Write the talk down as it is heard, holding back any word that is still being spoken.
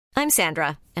I'm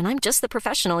Sandra, and I'm just the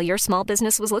professional your small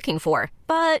business was looking for.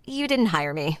 But you didn't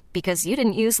hire me because you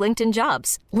didn't use LinkedIn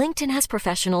Jobs. LinkedIn has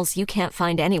professionals you can't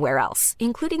find anywhere else,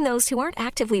 including those who aren't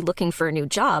actively looking for a new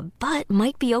job, but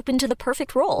might be open to the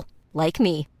perfect role, like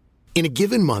me. In a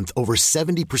given month, over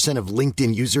 70% of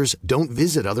LinkedIn users don't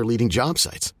visit other leading job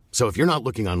sites. So if you're not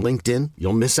looking on LinkedIn,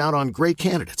 you'll miss out on great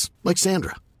candidates like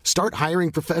Sandra. Start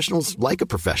hiring professionals like a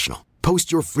professional.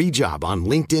 Post your free job on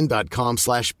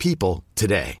linkedin.com/people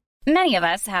today. Many of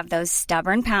us have those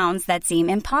stubborn pounds that seem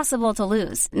impossible to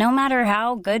lose, no matter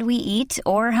how good we eat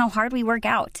or how hard we work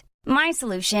out. My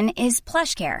solution is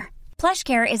PlushCare.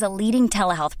 PlushCare is a leading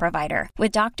telehealth provider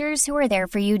with doctors who are there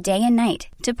for you day and night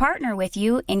to partner with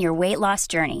you in your weight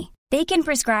loss journey. They can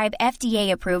prescribe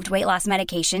FDA-approved weight loss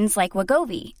medications like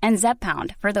Wegovy and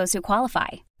Zepbound for those who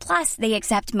qualify. Plus, they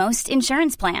accept most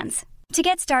insurance plans. To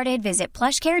get started, visit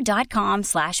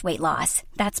plushcare.com/weightloss.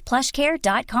 That's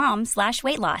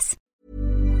plushcare.com/weightloss.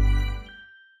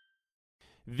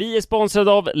 Vi är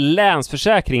sponsrade av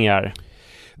Länsförsäkringar.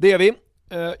 Det är vi.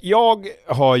 Jag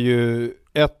har ju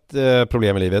ett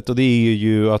problem i livet, och det är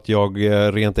ju att jag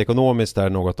rent ekonomiskt är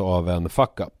något av en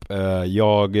fuck-up.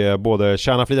 Jag både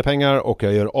tjänar för lite pengar och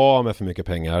jag gör av med för mycket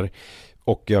pengar.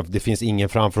 Och det finns ingen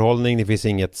framförhållning, det finns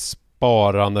inget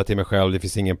sparande till mig själv, det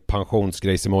finns ingen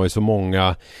pensionsgrej som är så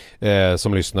många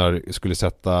som lyssnar skulle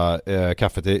sätta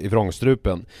kaffet i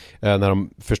vrångstrupen när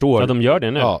de förstår. Ja, de gör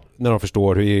det nu. Ja, när de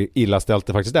förstår hur illa ställt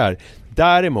det faktiskt är.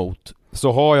 Däremot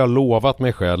så har jag lovat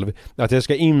mig själv att jag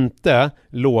ska inte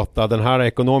låta den här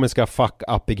ekonomiska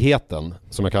fuck-uppigheten,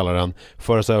 som jag kallar den,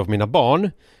 föras över på mina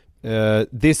barn.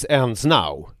 This ends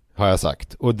now, har jag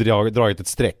sagt, och dragit ett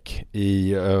streck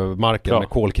i marken med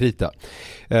kolkrita.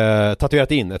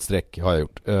 Tatuerat in ett streck har jag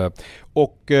gjort.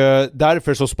 Och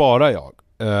därför så sparar jag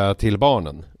till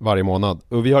barnen varje månad.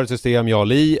 Och vi har ett system, jag och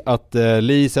Li, att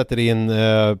Li sätter in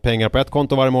pengar på ett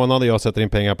konto varje månad och jag sätter in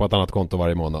pengar på ett annat konto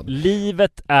varje månad.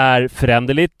 Livet är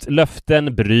föränderligt,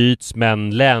 löften bryts,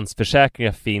 men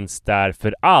Länsförsäkringar finns där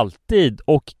för alltid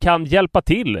och kan hjälpa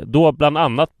till, då bland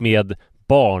annat med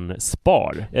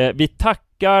barnspar. Vi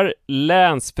tackar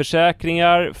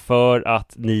Länsförsäkringar för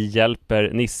att ni hjälper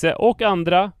Nisse och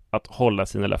andra att hålla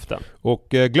sina löften. Och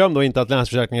glöm då inte att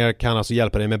Länsförsäkringar kan alltså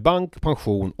hjälpa dig med bank,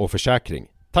 pension och försäkring.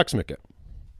 Tack så mycket.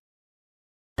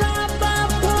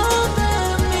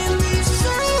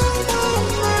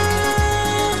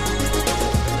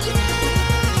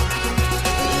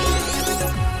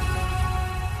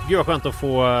 Gud vad skönt att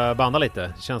få banda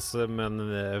lite. Känns som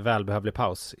en välbehövlig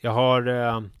paus. Jag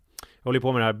håller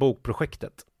på med det här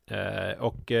bokprojektet.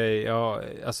 Och ja,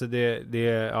 alltså det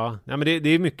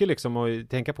är mycket liksom att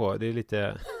tänka på. Det är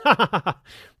lite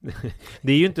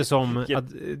det är ju inte som det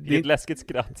är ett läskigt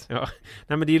skratt. Ja.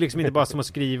 Nej, men det är ju liksom inte bara som att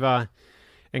skriva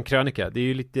en krönika. Det är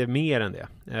ju lite mer än det.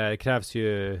 Det krävs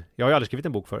ju. Jag har ju aldrig skrivit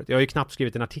en bok förut. Jag har ju knappt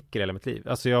skrivit en artikel i hela mitt liv.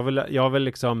 Alltså jag vill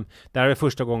liksom, det här är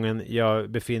första gången jag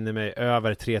befinner mig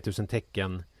över 3000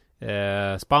 tecken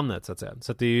spannet, så att säga.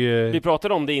 Så att det är ju. Vi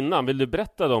pratade om det innan. Vill du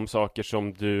berätta de saker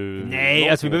som du... Nej,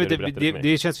 alltså vi behöver inte,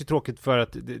 det känns ju tråkigt för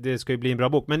att det ska ju bli en bra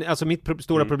bok. Men alltså mitt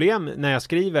stora problem när jag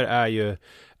skriver är ju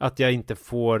att jag inte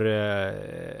får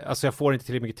alltså jag får inte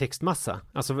tillräckligt mycket textmassa.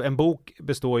 Alltså en bok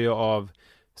består ju av,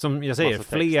 som jag säger,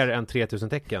 fler än 3000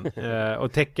 tecken.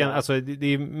 Och tecken, alltså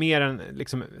det är mer än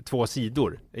liksom 2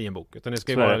 sidor i en bok. Utan det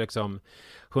ska ju vara liksom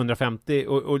 150.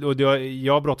 Och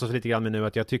jag brottas lite grann med nu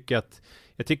att jag tycker att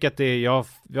jag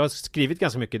har skrivit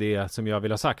ganska mycket det som jag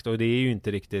vill ha sagt. Och det är ju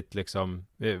inte riktigt liksom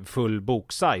full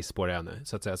boksize på det ännu,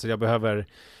 så att säga. Så jag behöver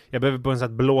på något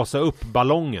sätt blåsa upp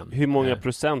ballongen. Hur många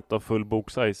procent av full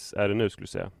boksize är det nu, skulle du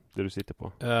säga? Det du sitter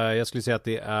på? Jag skulle säga att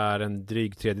det är en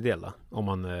dryg tredjedel då, om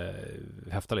man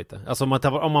häftar lite. Alltså om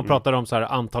man pratar om så här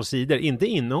antal sidor, inte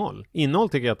innehåll. Innehåll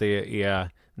tycker jag att det är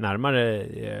närmare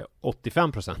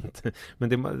 85%. Men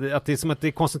det är som att det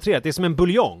är koncentrerat. Det är som en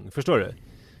buljong, förstår du?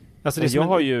 Alltså jag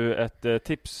har ju ett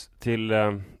tips till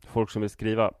folk som vill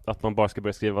skriva, att man bara ska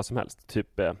börja skriva vad som helst.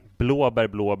 Typ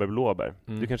blåbär.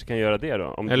 Du kanske kan göra det då,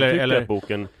 om du tycker att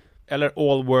boken... Eller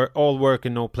all work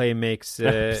and no play makes vad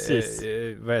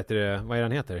är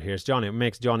han heter? Here's Johnny.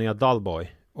 Makes Johnny a dull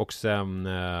boy. Och sen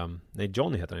nej,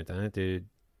 Johnny heter han inte. Han heter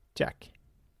Jack.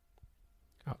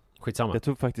 Ja, skitsamma. Jag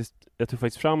tog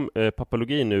faktiskt fram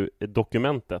papologi nu,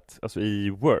 dokumentet, alltså i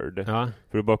Word. Ja.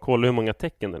 För att bara kolla hur många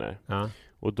tecken den är. Ja.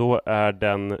 Och då är det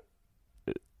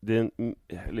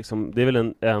är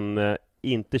väl en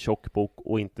inte tjock bok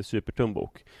och inte supertunn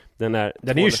bok. Den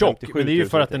är ju tjock, men det är ju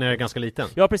för att den är ganska liten.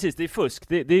 Ja, precis, det är fusk.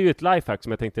 Det är ju ett lifehack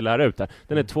som jag tänkte lära ut här.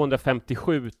 Den är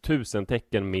 257 000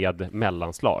 tecken med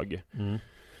mellanslag.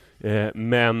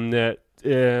 Men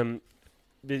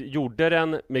vi gjorde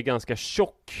den med ganska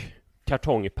tjock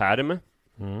kartongpärm.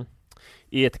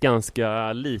 I ett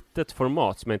ganska litet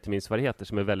format som jag inte minns vad det heter,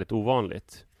 som är väldigt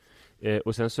ovanligt.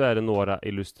 Och sen så är det några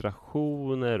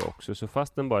illustrationer också. Så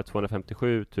fast den bara är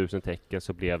 257 000 tecken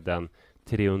så blev den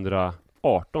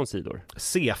 318 sidor.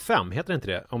 C5, heter det inte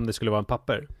det? Om det skulle vara en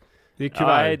papper. Det är kuvert.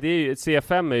 Nej, det är ju,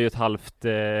 C5 är ju ett halvt,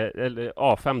 eller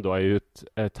A5 då är ju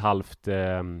ett halvt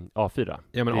A4.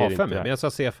 Ja, men A5, men jag sa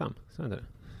C5. Så är det.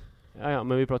 Ja,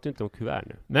 men vi pratar ju inte om kuvert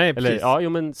nu. Nej, precis. Eller, ja,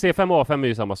 men C5 och A5 är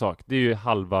ju samma sak. Det är ju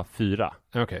halva 4.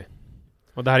 Okej.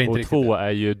 Och det här är inte och riktigt 2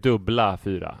 är ju dubbla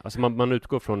 4. Alltså man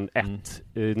utgår från 1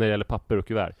 när det gäller papper och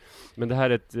kuvert. Men det här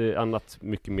är ett annat,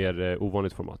 mycket mer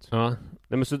ovanligt format. Ja.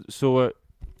 Nej, men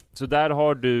så där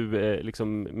har du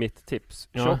liksom mitt tips.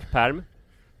 Tjock pärm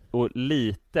och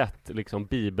litet liksom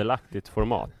bibelaktigt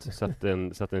format så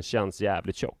att den känns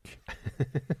jävligt tjock.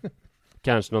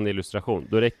 Kanske någon illustration.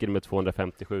 Då räcker det med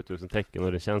 257 000 tecken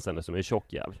och det känns ändå som en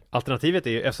tjock jävel. Alternativet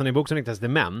är ju, eftersom det är en bok som riktas till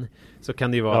män, så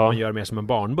kan det ju vara att man gör mer som en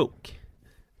barnbok.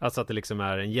 Alltså att det liksom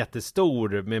är en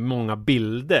jättestor med många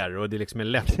bilder och det liksom är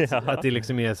lätt att det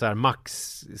liksom är så här Max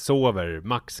sover,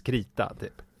 Max krita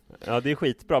typ. Ja, det är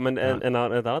skitbra, men ett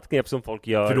annat knep som folk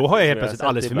gör... För då har jag helt plötsligt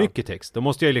alldeles för mycket text. Då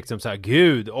måste jag ju liksom säga,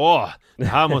 gud, det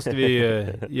här måste vi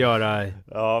ju göra.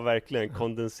 Ja, verkligen,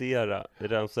 kondensera,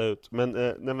 rensa ut.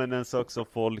 Men en sak som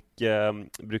folk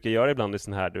brukar göra ibland i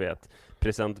sån här, du vet,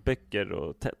 presentböcker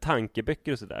och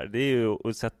tankeböcker och sådär, det är ju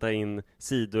att sätta in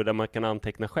sidor där man kan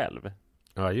anteckna själv.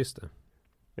 Ja, just det.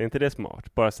 Är inte det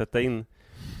smart? Bara sätta in...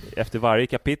 Efter varje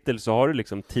kapitel så har du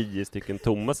liksom 10 stycken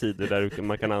tomma sidor där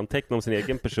man kan anteckna om sin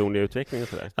egen personliga utveckling och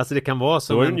sådär. Alltså det kan vara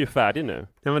som då är den ju färdig nu.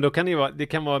 Ja, men då kan det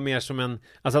kan vara mer som en,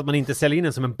 alltså att man inte säljer in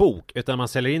den som en bok, utan man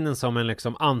säljer in den som en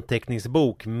liksom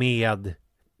anteckningsbok med,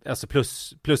 alltså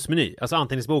plusmeny, alltså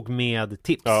anteckningsbok med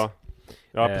tips. Ja,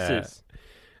 precis.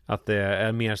 Att det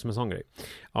är mer som en sån grej.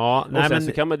 Ja, och sen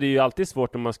så kan man, det är ju alltid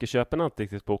svårt om man ska köpa en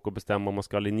anteckningsbok och bestämma om man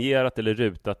ska ha linjerat eller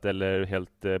rutat eller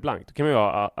helt blankt. Då kan man ju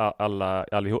ha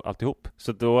alltihop.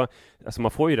 Så då, alltså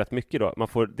man får ju rätt mycket då. Man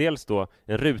får dels då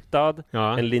en rutad,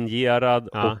 en linjerad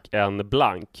och en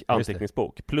blank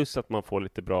anteckningsbok. Plus att man får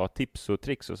lite bra tips och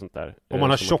tricks och sånt där. Om man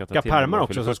har tjocka pärmar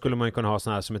också så skulle man ju kunna ha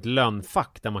sån här som ett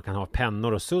lönnfack där man kan ha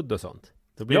pennor och sudd och sånt.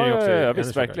 Då blir det ju också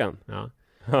visst, verkligen. Ja.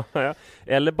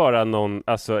 Eller bara någon,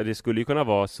 alltså det skulle ju kunna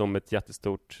vara som ett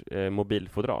jättestort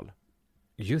mobilfodral.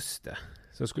 Just det,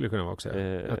 så skulle det kunna vara också.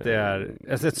 Att det är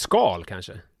alltså ett skal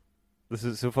kanske.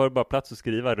 Så får du bara plats att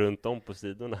skriva runt om på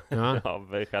sidorna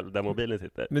av själv där mobilen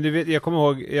sitter. Men du vet, jag kommer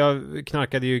ihåg, jag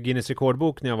knarkade ju Guinness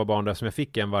rekordbok när jag var barn där, som jag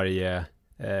fick en varje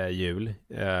jul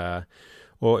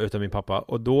och utav min pappa.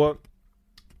 Och då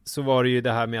så var det ju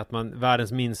det här med att man,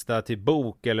 världens minsta typ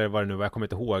bok eller vad det nu var, jag kommer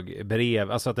inte ihåg,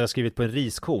 brev, alltså att jag skrivit på en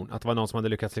riskorn, att det var någon som hade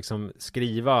lyckats liksom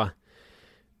skriva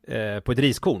på ett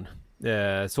riskorn,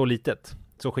 så litet,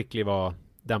 så skicklig var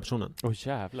den personen.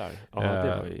 Jävlar, ja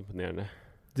det var ju imponerande.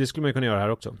 Det skulle man ju kunna göra här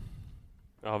också.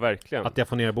 Ja, verkligen. Att jag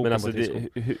får ner boken. Men alltså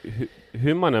på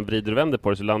hur man än vrider och vänder på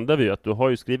det så landar vi ju att du har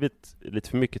ju skrivit lite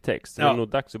för mycket text. Det är nog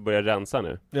dags att börja rensa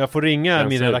nu. Jag får ringa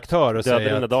min redaktör och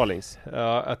säga dina darlings.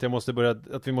 Att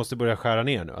vi måste börja skära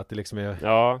ner nu. Att det liksom är...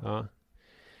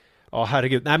 Ja,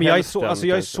 herregud. Nej, men jag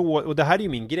är så, och det här är ju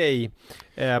min grej.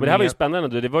 Men det här var ju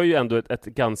spännande. Det var ju ändå ett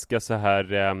ganska så här,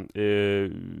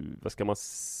 vad ska man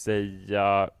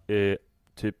säga,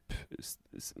 typ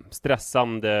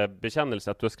stressande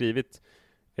bekännelse att du har skrivit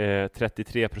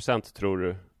 33% tror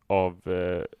du av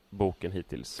boken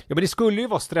hittills. Ja, men det skulle ju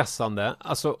vara stressande,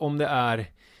 alltså om det är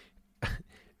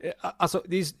alltså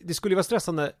det skulle ju vara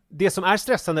stressande. Det som är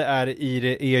stressande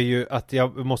är ju att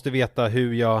jag måste veta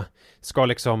hur jag ska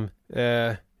liksom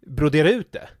brodera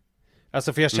ut det.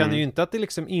 Alltså för jag känner ju inte att det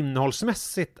liksom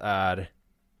innehållsmässigt är,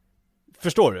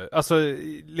 förstår du? Alltså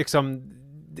liksom,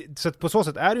 så att på så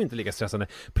sätt är det ju inte lika stressande.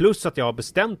 Plus att jag har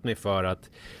bestämt mig för att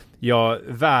jag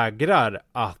vägrar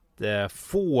att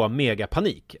få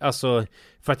megapanik. Alltså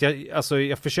för att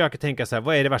jag försöker tänka så här,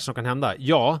 vad är det värsta som kan hända?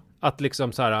 Ja, att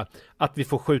liksom så här, att vi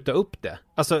får skjuta upp det.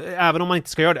 Alltså även om man inte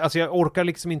ska göra det. Alltså jag orkar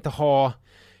inte ha,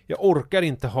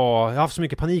 jag har haft så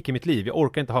mycket panik i mitt liv. Jag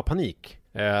orkar inte ha panik.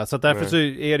 Så att därför så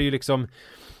är det ju liksom,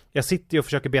 jag sitter ju och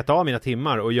försöker beta av mina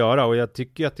timmar och göra, och jag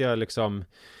tycker att jag liksom,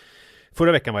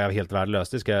 förra veckan var jag helt värdelös,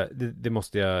 det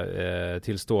måste jag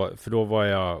tillstå, för då var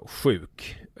jag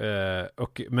sjuk.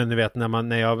 Men du vet,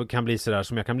 när jag kan bli sådär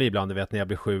som jag kan bli ibland, du vet när jag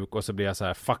blir sjuk och så blir jag så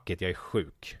här, fuck it, jag är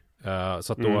sjuk.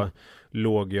 Så att då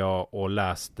låg jag och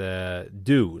läste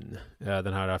Dune,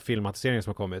 den här filmatiseringen som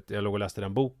har kommit. Jag låg och läste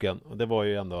den boken, och det var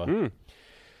ju ändå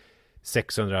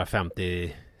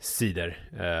 650 sidor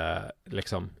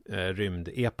liksom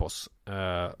rymdepos.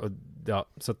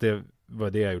 Så att det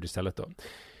var det jag gjorde istället då.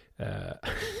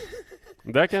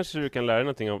 Där kanske du kan lära dig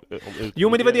någonting om Jo,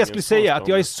 men det var det jag skulle säga, att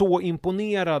jag är så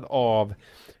imponerad av,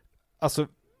 alltså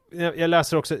jag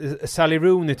läser också Sally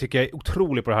Rooney, tycker jag är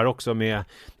otrolig på det här också, med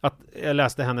att jag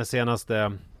läste hennes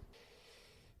senaste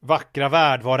Vackra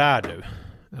värld, var är du?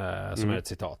 Som är ett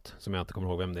citat som jag inte kommer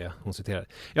ihåg vem det är hon citerar.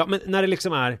 Ja, men när det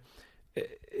liksom är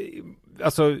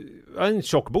alltså en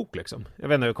tjock bok liksom. Jag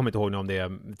vet inte, jag kommer inte ihåg om det är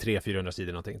 300-400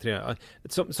 sidor någonting.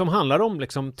 Som handlar om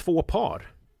liksom 2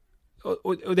 par.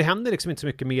 Och det händer liksom inte så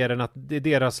mycket mer än att det är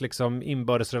deras liksom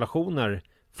inbördes relationer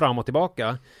fram och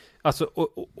tillbaka. Alltså,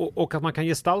 och att man kan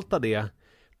gestalta det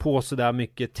på så där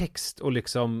mycket text och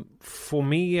liksom få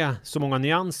med så många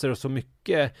nyanser och så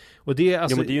mycket. Och det,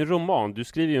 alltså, ja, men det är ju en roman, du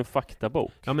skriver ju en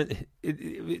faktabok. Ja, men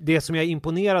det som jag är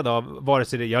imponerad av, vare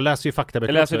sig det, jag läser ju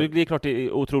faktaböcker. Alltså, det är klart det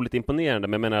är otroligt imponerande,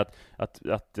 men jag menar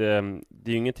att det är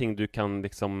ju ingenting du kan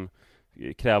liksom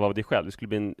kräva av dig själv. Det skulle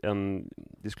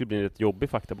bli en rätt jobbig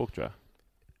faktabok, tror jag.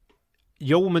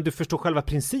 Jo, men du förstår själva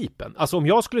principen. Alltså om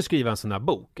jag skulle skriva en sån här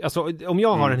bok, alltså om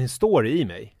jag har en historia i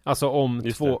mig, alltså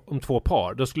om två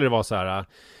par, då skulle det vara så här,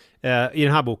 i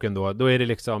den här boken då är det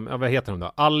liksom, vad heter de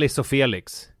då? Alice och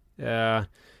Felix.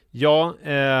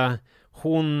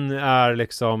 Hon är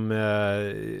liksom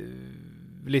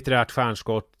litterärt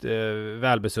stjärnskott,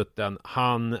 välbesutten.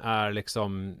 Han är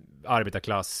liksom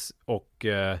arbetarklass och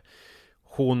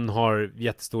hon har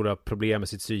jättestora problem med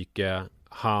sitt psyke.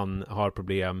 Han har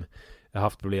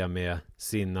haft problem med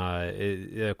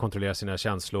kontrollera sina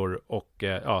känslor och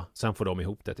sen får de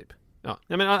ihop det typ. Ja,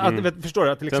 men förstår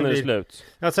du att det liksom sen är det slut.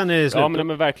 Ja, sen är det slut. Ja,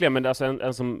 men verkligen, men alltså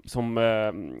en som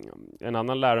en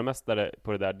annan läromästare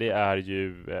på det där, det är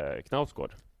ju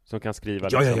Knausgård, som kan skriva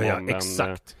liksom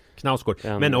exakt. Knausgård,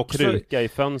 men också kruka i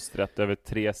fönstret över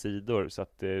 3 sidor, så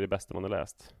att det är det bästa man har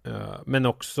läst. Men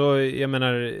också, jag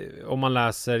menar, om man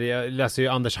jag läser ju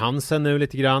Anders Hansen nu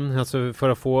lite grann, alltså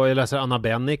jag läser Anna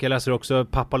Bennick, jag läser också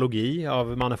Papalogi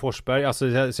av Manne Forsberg,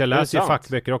 alltså så jag läser ju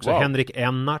fackböcker också. Wow. Henrik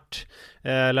Ennart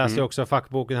läser jag också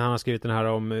fackboken, han har skrivit den här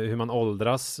om hur man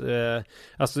åldras.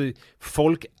 Alltså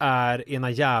folk är ena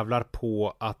jävlar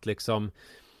på att liksom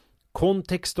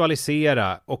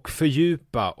kontextualisera och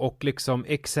fördjupa och liksom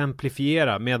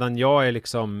exemplifiera, medan jag är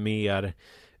liksom mer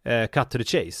cut to the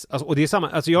chase. Alltså, och det är samma,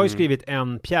 alltså jag har ju skrivit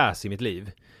en pjäs i mitt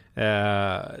liv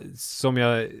som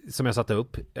jag satte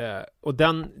upp och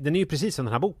den är ju precis som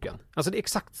den här boken. Alltså det är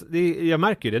exakt, jag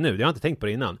märker ju det nu, jag har inte tänkt på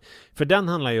det innan. För den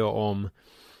handlar ju om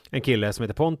en kille som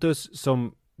heter Pontus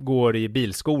som går i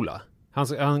bilskola. Han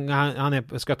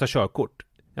ska ta körkort.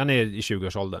 Han är i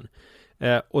 20-årsåldern.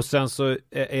 Och sen så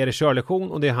är det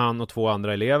körlektion och det är han och 2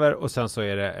 andra elever och sen så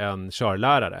är det en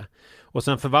körlärare. Och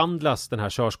sen förvandlas den här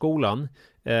körskolan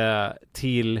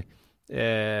till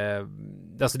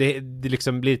alltså det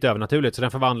liksom blir lite övernaturligt, så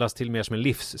den förvandlas till mer som en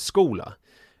livsskola.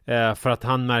 För att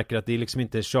han märker att det är liksom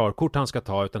inte körkort han ska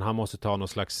ta, utan han måste ta någon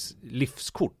slags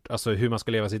livskort, alltså hur man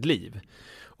ska leva sitt liv.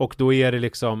 Och då är det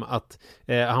liksom att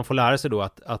han får lära sig då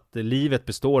att livet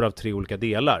består av 3 olika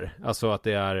delar. Alltså att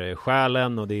det är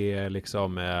själen och det är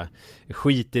liksom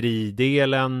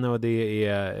skiteri-delen och det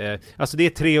är alltså det är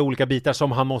 3 olika bitar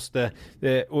som han måste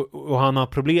och han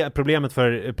har problemet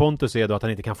för Pontus är då att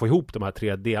han inte kan få ihop de här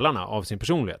 3 delarna av sin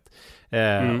personlighet.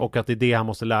 Och att det är det han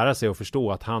måste lära sig och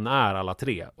förstå, att han är alla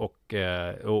 3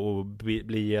 och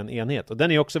bli en enhet. Och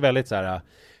den är också väldigt så här.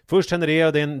 Först händer det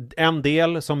är en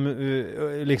del som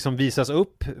liksom visas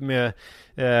upp med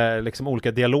liksom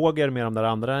olika dialoger med de där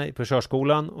andra på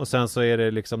körskolan, och sen så är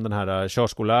det liksom den här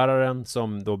körskolläraren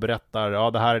som då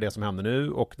berättar, det här är det som händer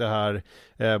nu och det här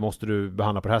måste du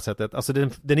behandla på det här sättet. Alltså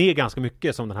den är ganska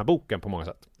mycket som den här boken på många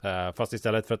sätt. Fast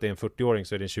istället för att det är en 40-åring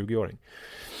så är det en 20-åring.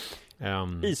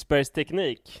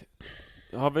 Isbergsteknik.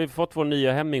 Har vi fått vår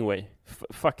nya Hemingway?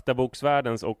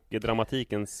 Faktaboksvärldens och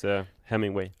dramatikens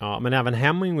Hemingway. Ja, men även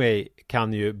Hemingway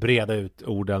kan ju breda ut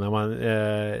orden.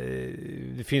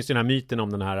 Det finns ju den här myten om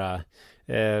den här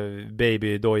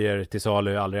babydojer till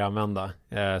salu aldrig använda,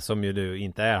 som ju nu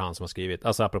inte är han som har skrivit.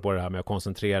 Alltså apropå det här med att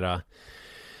koncentrera.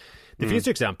 Det finns ju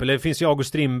exempel. Det finns ju August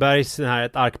Strindbergs den här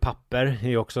Ett ark papper, är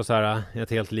ju också så här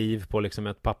ett helt liv på liksom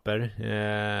ett papper.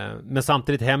 Men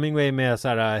samtidigt Hemingway med så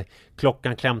här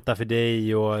klockan klämtar för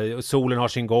dig och solen har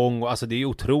sin gång, och alltså det är ju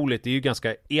otroligt. Det är ju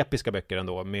ganska episka böcker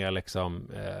ändå med liksom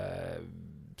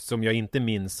som jag inte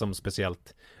minns som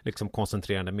speciellt liksom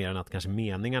koncentrerande, mer än att kanske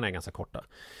meningarna är ganska korta.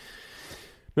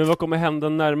 Men vad kommer hända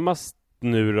närmast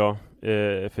nu då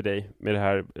för dig med det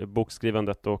här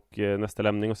bokskrivandet och nästa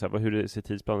lämning och så här? Hur ser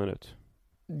tidsplanen ut?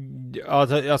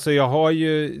 Alltså jag har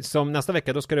ju, som nästa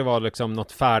vecka då ska det vara liksom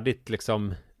något färdigt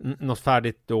liksom något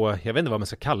färdigt då, jag vet inte vad man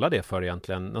ska kalla det för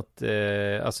egentligen. Något,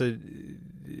 alltså,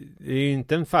 det är ju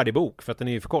inte en färdig bok för att den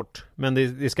är ju för kort. Men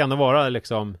det ska ändå vara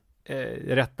liksom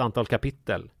rätt antal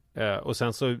kapitel. Och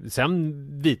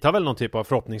sen vidtar väl någon typ av,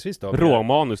 förhoppningsvis då,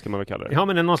 råmanus kan man väl kalla det. Ja,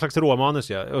 men någon slags råmanus,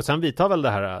 ja. Och sen vidtar väl det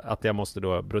här att jag måste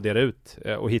då brodera ut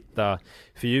och hitta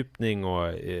fördjupning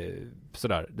och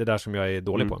sådär. Det där som jag är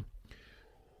dålig på.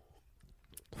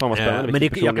 Fan vad spännande. Men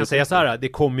jag kan säga så här,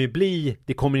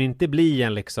 det kommer inte bli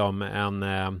en liksom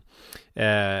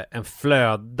en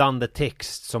flödande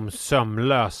text som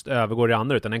sömlöst övergår i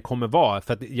andra, utan den kommer vara,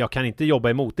 för att jag kan inte jobba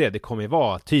emot det kommer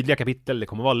vara tydliga kapitel, det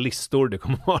kommer vara listor, det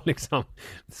kommer vara liksom,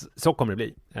 så kommer det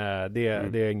bli. Det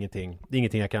är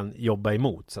ingenting jag kan jobba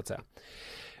emot, så att säga.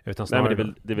 Utan snarare... Nej,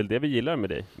 men det är väl det vi gillar med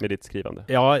dig, med ditt skrivande.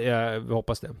 Ja, jag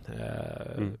hoppas det.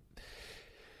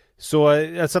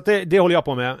 Så att det håller jag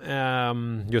på med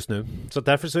just nu. Så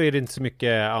därför så är det inte så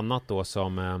mycket annat då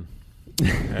som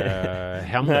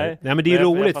händer. Nej, men det är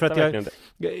roligt för att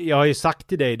jag har ju sagt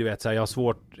till dig, du vet, så här, jag har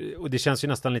svårt, och det känns ju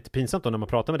nästan lite pinsamt då när man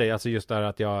pratar med dig, alltså just där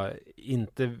att jag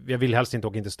vill helst inte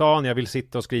åka in till stan, jag vill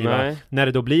sitta och skriva. Nej. När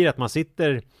det då blir att man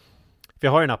sitter, för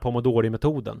jag har den här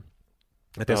Pomodori-metoden,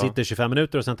 att jag sitter 25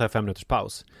 minuter och sen tar jag 5 minuters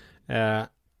paus.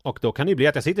 Och då kan det ju bli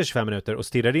att jag sitter 25 minuter och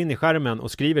stirrar in i skärmen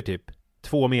och skriver typ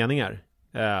 2 meningar.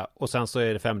 Och sen så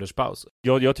är det 5 minuters paus.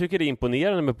 Jag tycker det är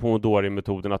imponerande med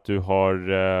Pomodori-metoden att du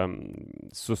har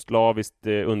så slaviskt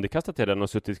underkastat till den och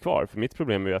suttit kvar. För mitt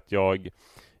problem är att jag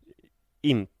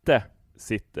inte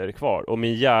sitter kvar. Och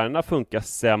min hjärna funkar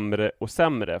sämre och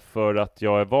sämre för att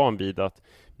jag är van vid att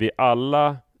vi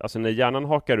alla, alltså när hjärnan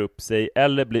hakar upp sig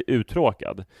eller blir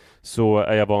uttråkad, så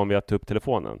är jag van vid att ta upp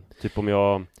telefonen. Typ om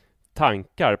jag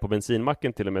tankar på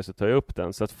bensinmacken till och med, så tar jag upp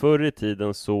den. Så att förr i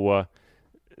tiden så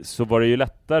var det ju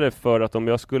lättare, för att om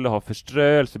jag skulle ha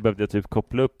förströelse så behövde jag typ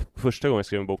koppla upp, första gången jag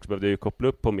skrev en bok så behövde jag ju koppla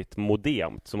upp på mitt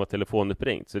modem som var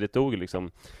telefonuppringt, så det tog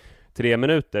liksom 3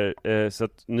 minuter, så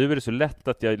att nu är det så lätt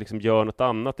att jag liksom gör något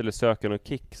annat eller söker någon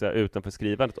kick så här, utanför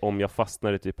skrivandet, om jag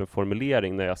fastnar i typ en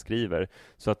formulering när jag skriver.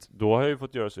 Så att då har jag ju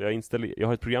fått göra så, jag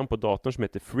har ett program på datorn som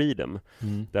heter Freedom,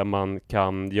 där man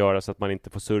kan göra så att man inte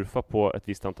får surfa på ett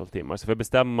visst antal timmar. Så får jag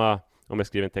bestämma om jag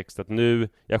skriver en text att nu,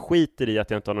 jag skiter i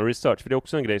att jag inte har någon research, för det är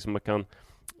också en grej som man kan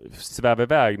sväva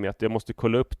iväg med, att jag måste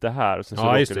kolla upp det här och sen så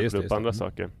råkar det upp andra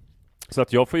saker. Så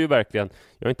att jag får ju verkligen,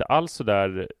 jag är inte alls så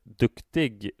där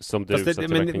duktig som du.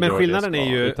 Men skillnaden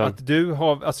är ju att du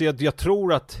har, alltså jag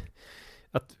tror att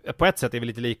på ett sätt är vi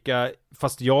lite lika,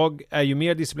 fast jag är ju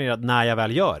mer disciplinerad när jag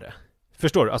väl gör det.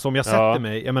 Förstår du? Alltså om jag sätter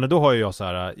mig, jag menar då har ju jag så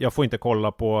här, jag får inte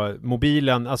kolla på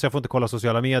mobilen, alltså jag får inte kolla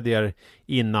sociala medier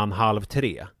innan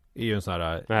 2:30. Är ju en sån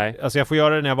här, nej. Alltså jag får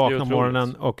göra det när jag vaknar på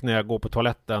morgonen och när jag går på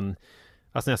toaletten.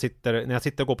 Alltså när jag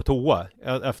sitter och går på toa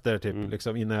efter typ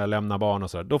liksom innan jag lämnar barn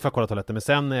och så där, då får jag kolla toaletten, men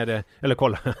sen är det, eller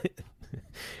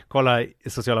kolla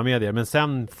sociala medier, men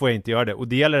sen får jag inte göra det, och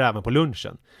det gäller även på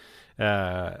lunchen.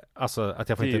 Alltså att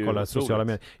jag får inte kolla sociala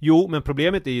medier. Jo, men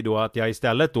problemet är ju då att jag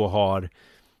istället då har,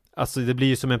 alltså det blir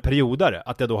ju som en periodare,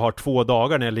 att jag då har 2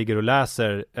 dagar när jag ligger och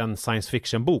läser en science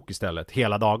fiction bok istället,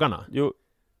 hela dagarna. Jo.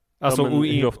 Alltså, men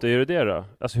hur ofta gör du det då?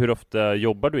 Alltså hur ofta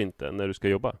jobbar du inte när du ska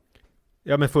jobba?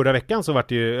 Ja, men förra veckan så var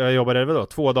det ju, jag jobbade väl då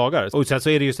 2 dagar. Och sen så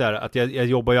är det ju så här att jag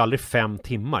jobbar ju aldrig 5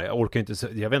 timmar. Jag orkar inte,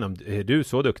 jag vet inte om är du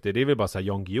så duktig. Det är väl bara så här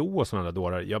Jan Guillou och sådana där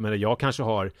dårar. Jag menar, jag kanske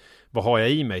har, vad har jag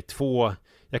i mig? 2,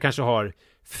 jag kanske har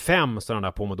 5 sådana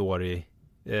där Pomodori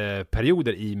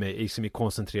perioder i mig liksom i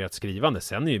koncentrerat skrivande.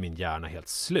 Sen är ju min hjärna helt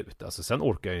slut. Alltså sen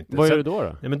orkar jag inte. Vad gör du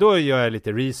då? Nej, men då gör jag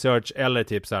lite research, eller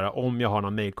typ så här om jag har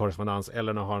någon mailkorrespondens,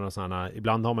 eller när jag har någon sån här,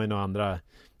 ibland har man ju några andra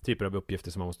typer av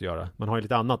uppgifter som man måste göra. Man har ju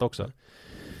lite annat också.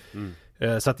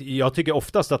 Så att jag tycker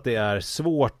oftast att det är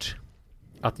svårt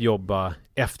att jobba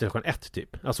efter klockan 1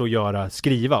 typ. Alltså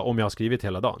skriva om jag har skrivit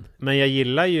hela dagen. Men jag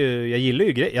gillar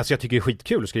ju grejer. Alltså jag tycker det är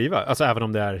skitkul att skriva. Alltså även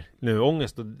om det är nu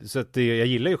ångest. Så att jag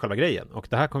gillar ju själva grejen. Och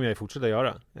det här kommer jag ju fortsätta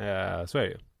göra. Så är det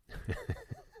ju.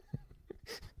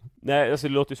 Nej, alltså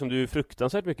det låter ju som du är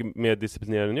fruktansvärt mycket mer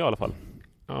disciplinerad än jag i alla fall.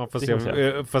 Ja,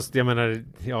 fast jag menar,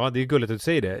 ja, det är gulligt att du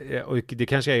säger det. Och det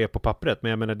kanske jag är på pappret, men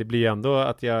jag menar, det blir ju ändå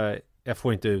att jag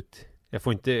får inte ut,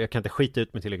 jag kan inte skita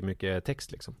ut med tillräckligt mycket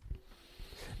text liksom.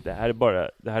 Det här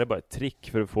är bara ett trick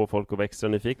för att få folk att vara extra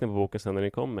nyfikna på boken sen när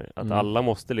den kommer. Att alla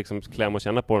måste liksom klämma och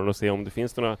känna på den och se om det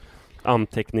finns några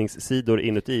anteckningssidor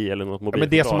inuti eller något mobilfodral. Men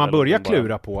det som man börjar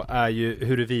klura på är ju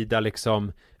huruvida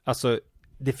liksom, alltså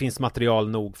det finns material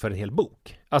nog för en hel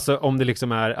bok. Alltså om det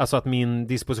liksom är, alltså att min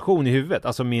disposition i huvudet,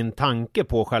 alltså min tanke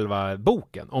på själva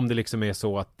boken, om det liksom är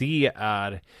så att det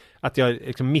är, att jag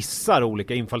liksom missar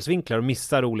olika infallsvinklar och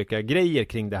missar olika grejer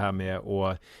kring det här med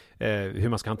hur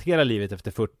man ska hantera livet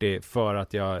efter 40 för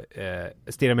att jag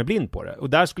stirrar mig blind på det. Och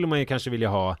där skulle man ju kanske vilja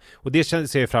ha, och det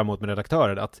ser jag fram emot med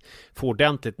redaktörer, att få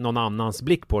ordentligt någon annans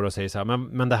blick på det och säga så här,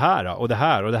 men det här då, och det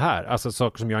här och det här, alltså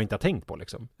saker som jag inte har tänkt på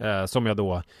liksom, som jag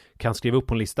då kan skriva upp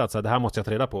på en lista, att så här, det här måste jag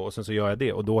ta reda på, och sen så gör jag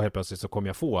det, och då helt plötsligt så kommer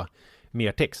jag få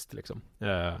mer text liksom.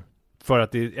 För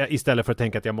att istället för att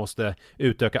tänka att jag måste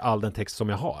utöka all den text som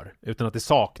jag har, utan att det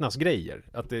saknas grejer.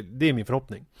 Att det är min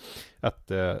förhoppning. Att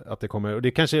det kommer, och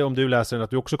det kanske om du läser den, att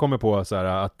du också kommer på så här,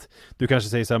 att du kanske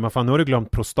säger så här, men fan, nu har du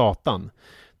glömt prostatan.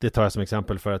 Det tar jag som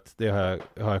exempel för att det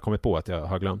har jag kommit på att jag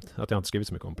har glömt. Att jag inte skrivit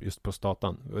så mycket om just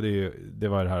prostatan. Och det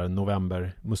var det här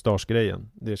november-mustaschgrejen.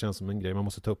 Det känns som en grej man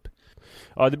måste ta upp.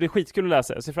 Ja, det blir skitkul att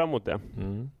läsa. Jag ser fram emot det.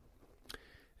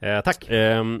 Tack.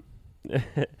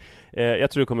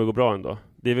 Jag tror det kommer gå bra ändå.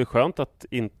 Det är väl skönt att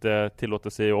inte tillåta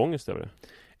sig ångest över det.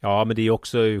 Ja, men det är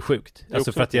också sjukt.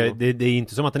 Alltså för att det är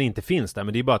inte som att den inte finns där,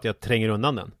 men det är bara att jag tränger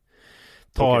undan den.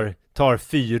 Tar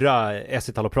 4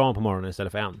 Escitalopram på morgonen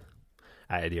istället för 1.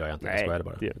 Nej, det gör jag inte. Nej, jag det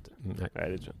bara. Det gör jag inte.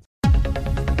 Nej, det tror jag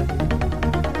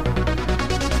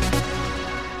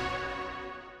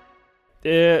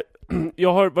inte.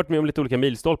 Jag har varit med om lite olika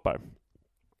milstolpar.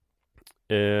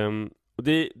 Och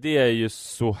det är ju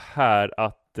så här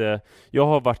att jag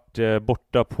har varit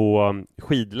borta på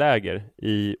skidläger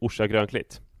i Orsa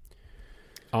Grönklitt.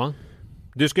 Ja.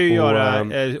 Du ska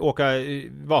ju åka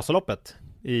Vasaloppet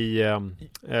i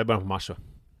början på mars,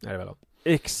 är det väl?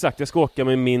 Exakt, jag ska åka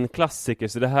med min klassiker.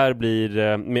 Så det här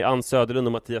blir med Ann Söderlund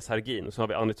och Mattias Hergin. Så har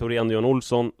vi Annie Thorén och Johan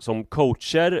Olsson som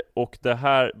coacher. Och det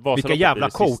här Vasaloppet, vilka jävla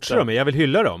coacher de är, jag vill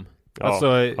hylla dem. Ja, alltså,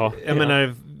 jag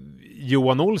menar,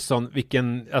 Johan Olsson,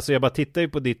 alltså jag bara tittar ju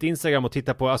på ditt Instagram och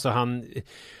tittar på alltså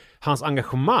hans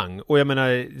engagemang, och jag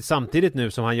menar samtidigt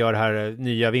nu som han gör det här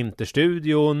nya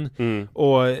vinterstudion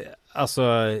och alltså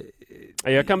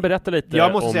jag kan berätta lite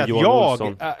jag måste om säga Johan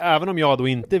Olsson. Även om jag då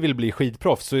inte vill bli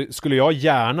skidproffs, så skulle jag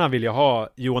gärna vilja ha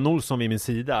Johan Olsson vid min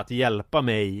sida att hjälpa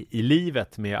mig i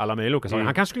livet med alla möjliga olika saker.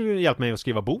 Han kanske skulle hjälpa mig att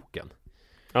skriva boken.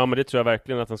 Ja, men det tror jag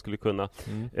verkligen att han skulle kunna.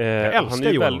 Jag älskar han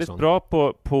är Johan väldigt Olsson. bra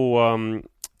på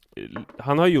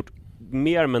han har gjort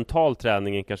mer mental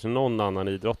träning än kanske någon annan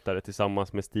idrottare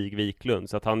tillsammans med Stig Wiklund.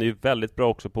 Så att han är ju väldigt bra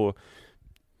också på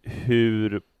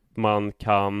hur man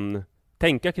kan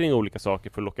tänka kring olika saker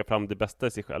för att locka fram det bästa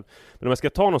i sig själv. Men om jag ska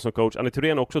ta någon som coach, Annie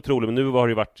Thorén är också otrolig, men nu har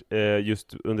det ju varit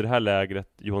just under det här lägret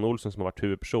Johan Olsson som har varit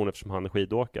huvudperson eftersom han är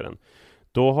skidåkaren.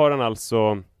 Då har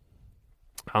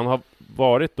han har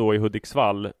varit då i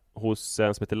Hudiksvall hos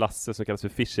en som heter Lasse som kallas för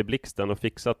Fischerblixten och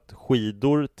fixat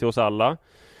skidor till oss alla.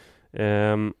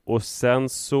 Och sen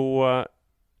så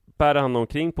bär han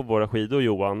omkring på våra skidor,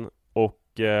 Johan, och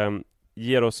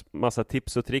ger oss massa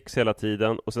tips och tricks hela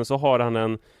tiden. Och sen så har han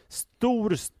en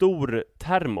stor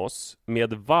termos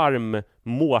med varm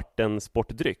Mårten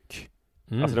sportdryck.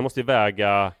 Alltså det måste ju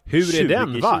väga 20 Hur är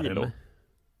den varm? Kilo.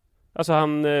 Alltså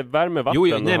han värmer vatten.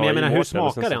 Jo, nej, men jag menar hur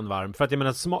smakar den varm? För att jag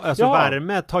menar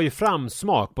värme tar ju fram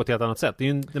smak på ett helt annat sätt. Det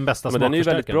är ju den bästa smakförstärkaren. Men den är ju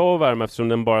väldigt bra att värma eftersom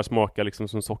den bara smakar liksom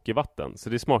som sockervatten. Så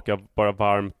det smakar bara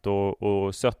varmt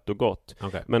och sött och gott.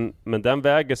 Okay. Men den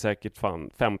väger säkert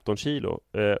 15 kilo.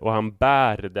 Och han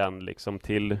bär den liksom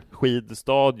till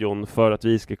skidstadion för att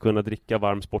vi ska kunna dricka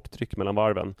varm sporttryck mellan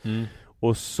varven.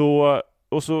 Och så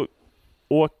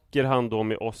åker han då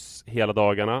med oss hela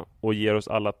dagarna och ger oss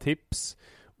alla tips.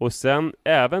 Och sen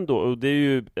även då, och det är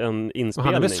ju en inspelning. Och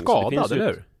han är väl skadad, eller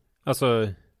hur? Alltså,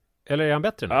 eller är han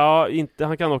bättre nu? Ja,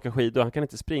 han kan åka skidor. Han kan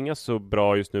inte springa så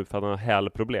bra just nu för att han har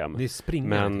hälproblem. Det är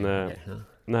springa.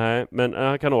 Nej, men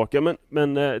han kan åka.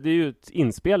 Men det är ju ett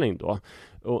inspelning då.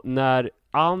 Och när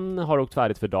Ann har åkt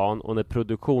färdigt för dagen och när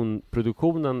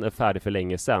produktionen är färdig för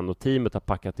länge sedan och teamet har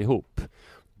packat ihop,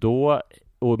 då,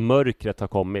 och mörkret har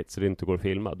kommit så det inte går att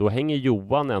filma, då hänger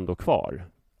Johan ändå kvar.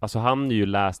 Alltså han är ju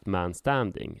last man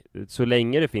standing. Så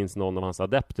länge det finns någon av hans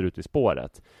adepter ute i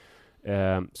spåret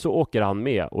så åker han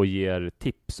med och ger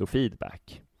tips och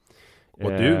feedback.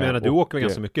 Och du åker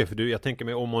ganska mycket, för jag tänker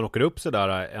mig om man åker upp så där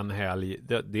en helg,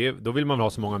 då vill man ha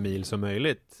så många mil som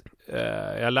möjligt.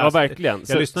 Ja, verkligen.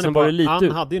 Jag lyssnade på,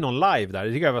 han hade ju någon live där,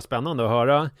 det tycker jag var spännande att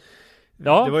höra.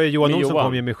 Ja, det var ju Johan Olsson som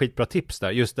kom ju med skitbra tips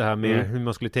där, just det här med hur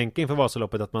man skulle tänka inför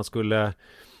Vasaloppet, att man skulle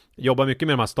jobba mycket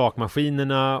med de här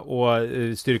stakmaskinerna och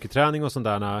styrketräning och sånt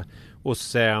där, och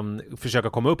sen försöka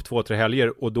komma upp 2-3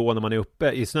 helger, och då när man är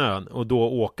uppe i snön och då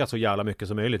åka så jävla mycket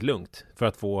som möjligt lugnt för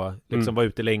att få liksom vara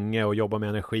ute länge och jobba med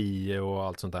energi och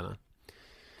allt sånt där.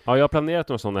 Ja, jag har planerat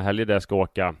några sådana helger där jag ska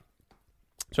åka.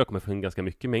 Så jag kommer få in ganska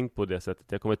mycket mängd på det sättet.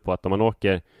 Jag har kommit på att om man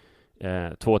åker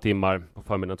 2 timmar på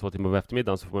förmiddagen, 2 timmar på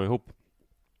eftermiddagen, så får man ihop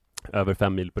över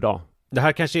 5 mil per dag. Det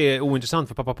här kanske är ointressant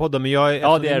för Pappapodden, men jag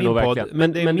ja, det är min nog podd, verkligen.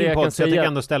 men det är men min det podd, så jag tänker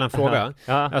ändå ställa en fråga.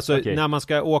 Alltså, okay. När man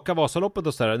ska åka Vasaloppet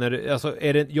och sådär, alltså,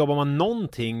 jobbar man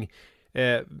någonting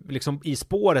liksom i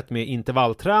spåret med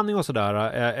intervallträning och sådär,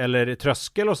 eller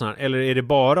tröskel och sådär, eller är det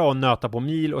bara att nöta på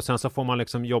mil och sen så får man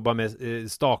liksom jobba med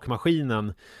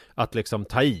stakmaskinen att liksom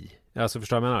ta i? Alltså,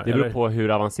 förstår jag vad jag menar? Det beror på hur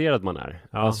avancerad man är.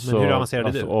 Ja, alltså, men hur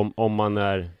avancerad är du? Om man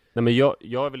är... Nej, men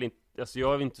jag är väl inte... Alltså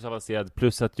jag är inte så avancerad,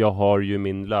 plus att jag har ju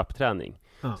min löpträning.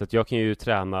 Så att jag kan ju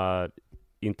träna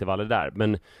intervaller där.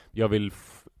 Men jag vill...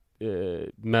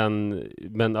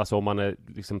 men alltså om man är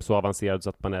liksom så avancerad så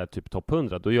att man är typ topp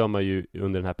 100, då gör man ju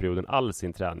under den här perioden all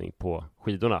sin träning på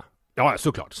skidorna. Ja,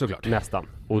 såklart. Nästan.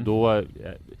 Och då...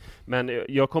 Men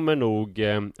jag kommer nog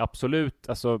absolut...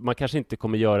 Alltså man kanske inte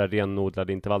kommer göra renodlad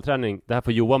intervallträning. Det här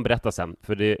får Johan berätta sen,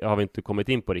 för det har vi inte kommit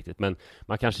in på riktigt. Men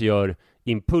man kanske gör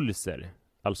impulser.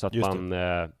 Alltså att man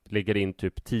lägger in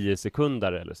typ 10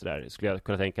 sekunder eller sådär, skulle jag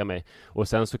kunna tänka mig. Och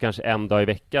sen så kanske en dag i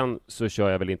veckan så kör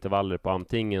jag väl intervaller på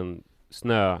antingen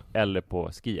snö eller på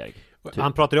skijäg. Typ.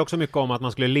 Han pratade också mycket om att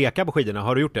man skulle leka på skidorna.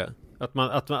 Har du gjort det?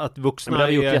 Att vuxna... Men det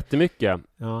har gjort jättemycket.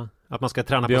 Ja, att man ska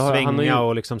träna på svänga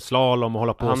och liksom slalom och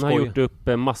hålla på och skoj. Han har gjort upp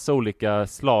en massa olika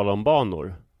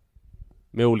slalombanor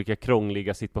med olika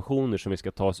krångliga situationer som vi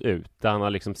ska ta oss ut. Där han har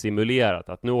liksom simulerat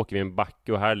att nu åker vi en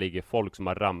backe och här ligger folk som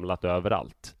har ramlat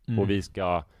överallt. Och vi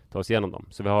ska ta oss igenom dem.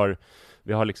 Så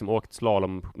vi har liksom åkt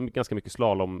slalom, ganska mycket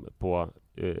slalom på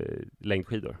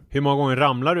längdskidor. Hur många gånger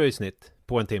ramlar du i snitt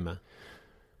på en timme?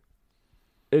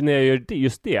 När jag gör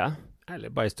just det? Eller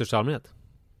bara i största allmänhet?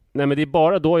 Nej, men det är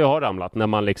bara då jag har ramlat, när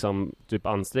man liksom typ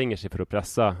anstränger sig för att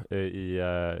pressa i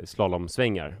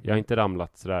slalomsvängar. Jag har inte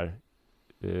ramlat sådär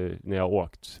när jag har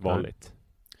åkt vanligt.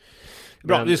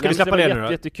 Bra, nu ska vi släppa det nu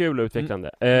då. Jättekul och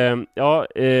utvecklande.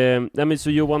 Nej, men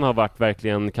så Johan har varit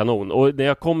verkligen kanon. Och när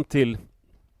jag kom till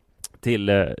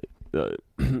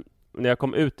när jag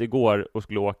kom ut igår och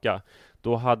skulle åka,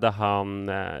 då hade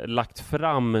han lagt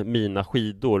fram mina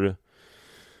skidor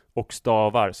och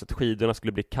stavar så att skidorna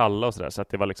skulle bli kalla och sådär, så att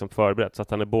det var liksom förberett. Så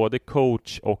att han är både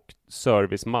coach och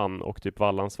serviceman och typ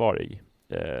vallansvarig.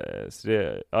 Så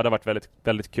det har varit väldigt,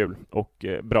 väldigt kul och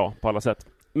bra på alla sätt.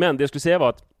 Men det jag skulle säga var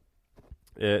att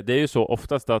det är ju så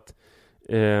oftast att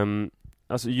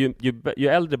alltså ju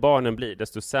äldre barnen blir,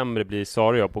 desto sämre blir Sara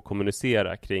och jag på att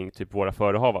kommunicera kring typ våra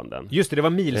förehavanden. Just det, det var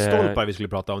milstolpar vi skulle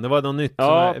prata om. Det var något nytt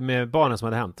med barnen som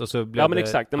hade hänt. Och så blev men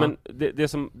exakt. Men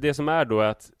det som är då är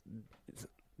att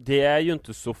det är ju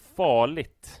inte så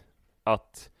farligt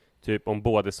att typ om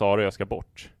både Sara och jag ska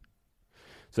bort.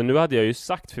 Så nu hade jag ju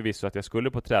sagt förvisso att jag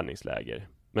skulle på träningsläger.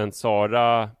 Men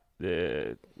Sara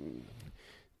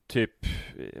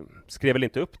skrev väl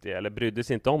inte upp det eller brydde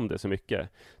sig inte om det så mycket.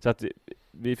 Så att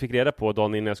vi fick reda på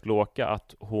dagen innan jag skulle åka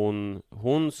att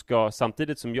hon ska,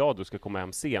 samtidigt som jag då ska komma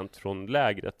hem sent från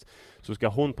lägret, så ska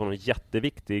hon på någon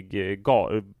jätteviktig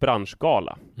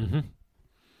branschgala. Mm-hmm.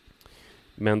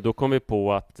 Men då kom vi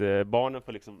på att barnen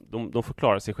får liksom, de får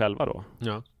klara sig själva då.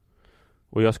 Ja.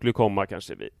 Och jag skulle komma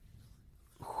kanske vid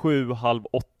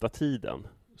 7:30 tiden.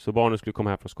 Så barnen skulle komma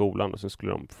hem från skolan och sen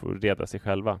skulle de få reda sig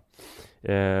själva.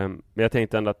 Men jag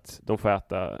tänkte ändå att de får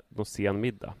äta någon sen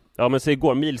middag. Ja, men så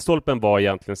igår, milstolpen var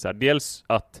egentligen så här. Dels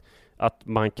att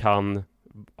man kan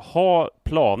ha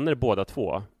planer båda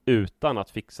två utan att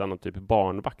fixa någon typ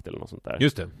barnvakt eller något sånt där.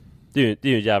 Just det. Det är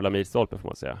ju en jävla milstolpe får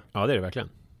man säga. Ja, det är det verkligen.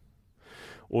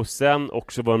 Och sen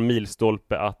också var en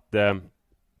milstolpe att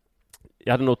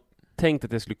jag hade nog tänkt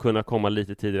att jag skulle kunna komma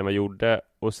lite tidigare än vad jag gjorde.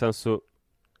 Och sen så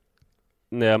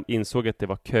när jag insåg att det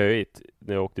var köigt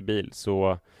när jag åkte bil,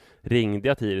 så ringde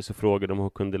jag tidigare och frågade om hon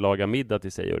kunde laga middag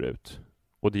till sig och Rut.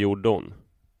 Och det gjorde hon.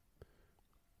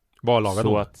 Vad lagade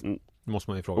hon? Att, måste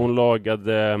man ju fråga. Hon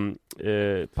lagade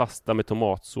pasta med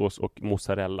tomatsås och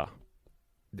mozzarella.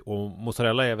 Och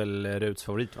mozzarella är väl Ruts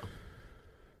favorit, va?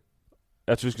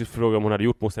 Jag tror du skulle fråga om hon hade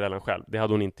gjort mozzarellan själv. Det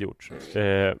hade hon inte gjort.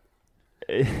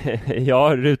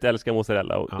 Ja, Rut älskar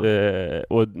mozzarella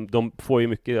och de får ju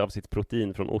mycket av sitt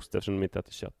protein från ost eftersom de inte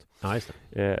äter kött. Ja, just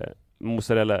det.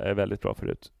 Mozzarella är väldigt bra för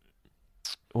Rut.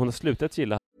 Hon har slutat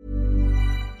gilla.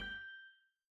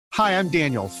 Hi, I'm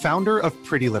Daniel, founder of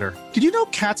Pretty Litter. Did you know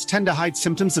cats tend to hide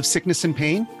symptoms of sickness and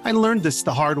pain? I learned this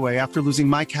the hard way after losing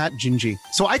my cat, Gingy.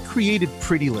 So I created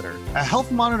Pretty Litter, a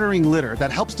health monitoring litter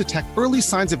that helps detect early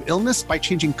signs of illness by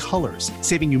changing colors,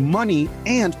 saving you money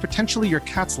and potentially your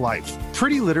cat's life.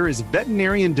 Pretty Litter is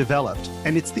veterinarian developed,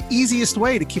 and it's the easiest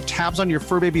way to keep tabs on your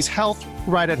fur baby's health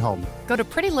right at home. Go to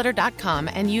prettylitter.com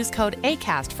and use code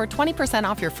ACAST for 20%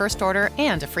 off your first order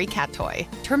and a free cat toy.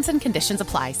 Terms and conditions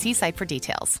apply. See site for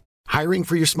details. Hiring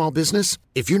for your small business?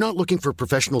 If you're not looking for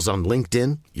professionals on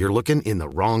LinkedIn, you're looking in the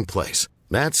wrong place.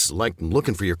 That's like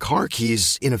looking for your car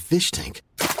keys in a fish tank.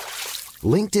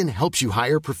 LinkedIn helps you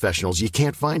hire professionals you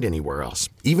can't find anywhere else,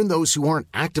 even those who aren't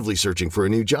actively searching for a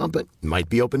new job but might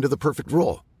be open to the perfect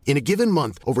role. In a given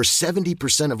month, over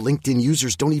 70% of LinkedIn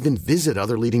users don't even visit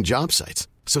other leading job sites.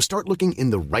 So start looking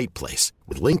in the right place.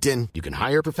 With LinkedIn, you can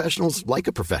hire professionals like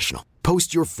a professional.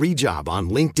 Post your free job on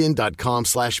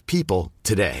linkedin.com/people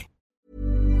today.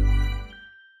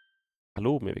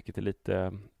 Halloumi, vilket är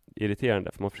lite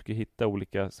irriterande, för man försöker hitta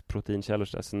olika proteinkällor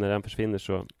så, där, så när den försvinner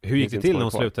så... Hur gick det till när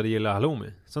hon slutade gilla halloumi?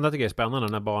 Sånt där tycker jag är spännande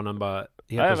när barnen bara helt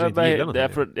plötsligt inte gillar någonting.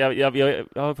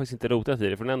 Jag har faktiskt inte rotat i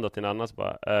det från en dag till en annan, så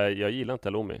bara, jag gillar inte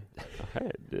halloumi.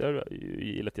 Det har jag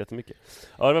gillat jättemycket.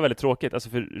 Ja, det var väldigt tråkigt. Alltså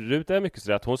för Ruta är mycket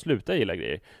sådär att hon slutar gilla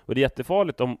grejer. Och det är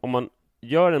jättefarligt om man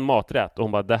gör en maträtt och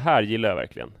hon bara, det här gillar jag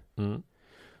verkligen.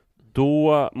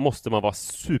 Då måste man vara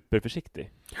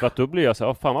superförsiktig. För att då blir jag så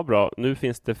här, fan vad bra, nu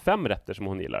finns det 5 rätter som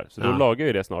hon gillar. Så då lagar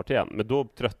jag det snart igen. Men då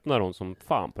tröttnar hon som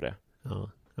fan på det.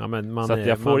 Ja, men så att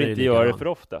jag får inte göra det för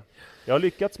ofta. Jag har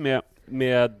lyckats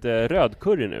med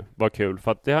rödcurry nu, vad kul.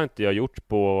 För att det har inte jag gjort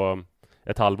på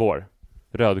ett halvår.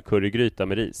 Rödcurrygryta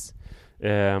med ris.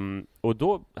 Och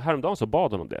då, häromdagen så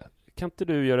bad hon om det. Kan inte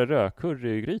du göra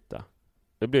rödcurrygryta?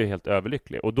 Det blir helt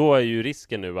överlycklig. Och då är ju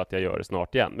risken nu att jag gör det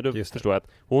snart igen. Men då förstår jag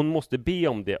att hon måste be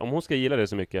om det. Om hon ska gilla det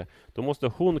så mycket, då måste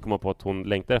hon komma på att hon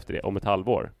längtar efter det om ett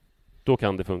halvår. Då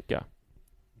kan det funka.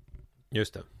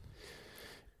 Just det.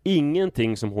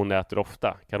 Ingenting som hon äter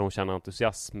ofta kan hon känna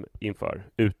entusiasm inför,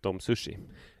 utom sushi.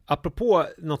 Apropå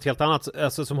något helt annat,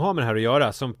 alltså, som har med det här att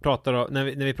göra, som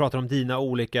när vi pratar om dina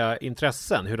olika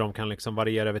intressen, hur de kan liksom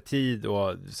variera över tid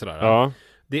och sådär. Ja.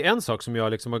 Det är en sak som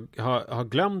jag liksom har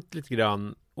glömt lite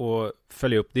grann att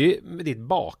följa upp, det är med ditt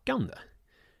bakande.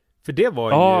 För det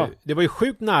var ju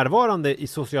sjukt närvarande i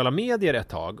sociala medier ett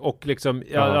tag, och liksom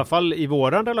i alla fall i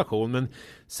våran relation, men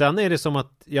sen är det som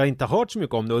att jag inte har hört så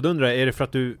mycket om det, och då undrar jag, är det för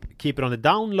att du keep it on the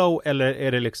down low, eller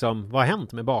är det liksom, vad har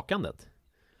hänt med bakandet?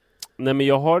 Nej, men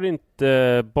jag har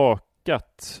inte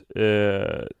bakat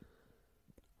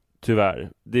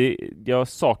tyvärr. Jag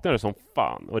saknar det som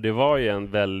fan. Och det var ju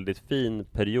en väldigt fin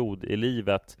period i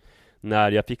livet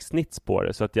när jag fick snits på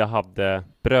det. Så att jag hade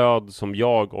bröd som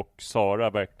jag och Sara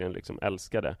verkligen liksom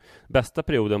älskade. Bästa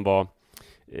perioden var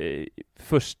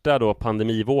första då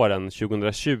pandemivåren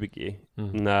 2020.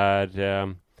 När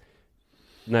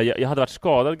jag hade varit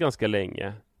skadad ganska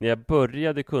länge. När jag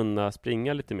började kunna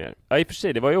springa lite mer. Ja, i och för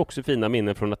sig, det var ju också fina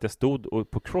minnen från att jag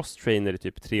stod på crosstrainer i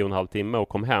typ 3,5 timme och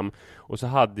kom hem. Och så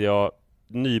hade jag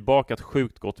nybakat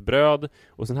sjukt gott bröd.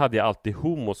 Och sen hade jag alltid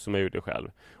hummus som jag gjorde själv.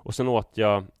 Och sen åt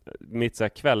jag mitt så här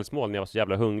kvällsmål när jag var så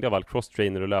jävla hungrig av all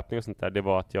crosstrainer och löpning och sånt där. Det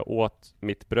var att jag åt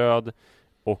mitt bröd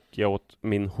och jag åt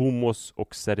min hummus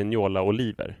och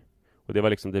Cerignola-oliver. Och det var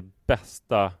liksom det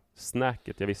bästa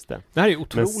snacket jag visste. Det här är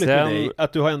otroligt med dig,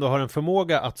 att du ändå har en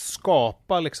förmåga att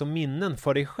skapa liksom minnen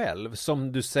för dig själv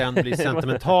som du sen blir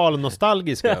sentimental och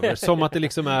nostalgisk över, som att det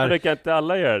liksom är... Det kan inte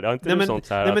alla göra, det har inte sånt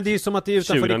så här. Nej, men det är ju som att det är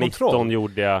utanför din kontroll. 2019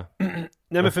 gjorde jag...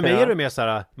 Nej, men för mig är det mer så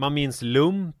här, man minns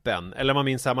lumpen, eller man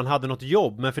minns så här, man hade något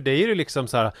jobb, men för dig är det liksom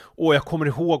så här, jag kommer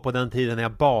ihåg på den tiden när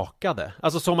jag bakade.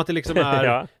 Alltså som att det liksom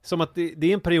är som att det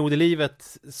är en period i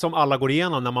livet som alla går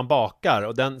igenom när man bakar,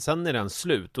 och sen är den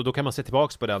slut, och då kan man se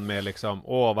tillbaks på den med liksom,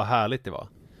 vad härligt det var.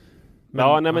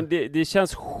 Men det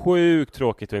känns sjukt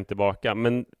tråkigt att inte baka,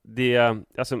 men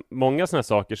alltså många såna här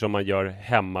saker som man gör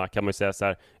hemma kan man ju säga så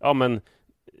här, men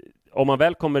om man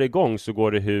väl kommer igång så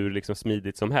går det hur liksom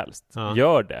smidigt som helst.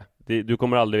 Gör det. Du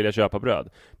kommer aldrig vilja köpa bröd.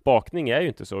 Bakning är ju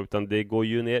inte så, utan det går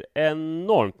ju ner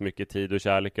enormt mycket tid och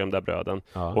kärlek i de där bröden.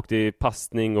 Och det är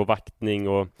passning och vaktning,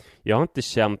 och jag har inte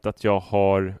känt att jag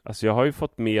har ju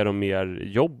fått mer och mer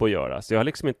jobb att göra. Så jag har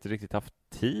liksom inte riktigt haft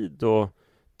tid att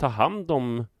ta hand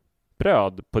om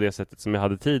bröd på det sättet som jag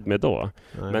hade tid med då.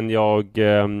 Nej. Men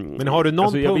Men har du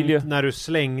någon punkt när du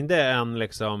slängde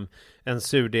en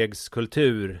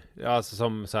surdegskultur, alltså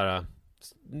som så här,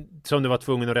 som du var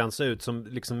tvungen att rensa ut, som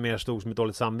liksom mer stod som ett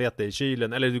dåligt samvete i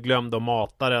kylen, eller du glömde att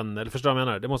mata den, eller förstår du vad jag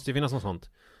menar? Det måste ju finnas något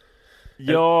sånt.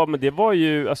 Ja, men det var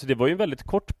ju en väldigt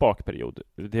kort bakperiod.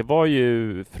 Det var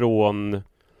ju från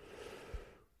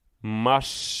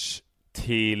mars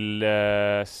till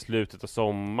slutet av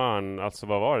sommaren. Alltså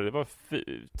vad var det? Det var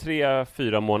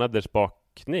 3-4 månaders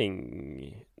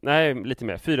bakning. Nej, lite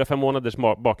mer. 4-5 månaders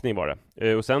bakning var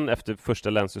det. Och sen efter första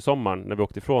länssommaren, när vi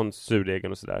åkte ifrån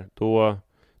surdegen och sådär,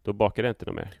 då bakade jag inte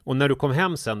något mer. Och när du kom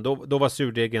hem sen, då var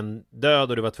surdegen död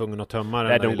och du var tvungen att tömma den?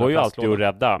 Nej, de går ju alltid att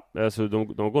rädda. Alltså, de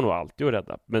går nog alltid att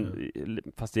rädda. Men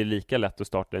fast det är lika lätt att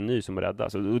starta en ny som att rädda.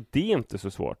 Så det är inte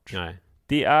så svårt. Nej.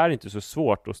 det är inte så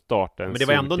svårt att starta en Men det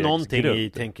var ändå någonting surdegsgrund. i,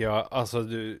 tänker jag, alltså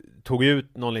du tog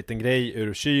ut någon liten grej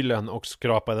ur kylen och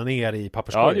skrapade ner i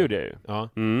papperskorgen. Ja, det gjorde jag ju. Ja.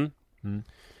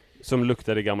 Som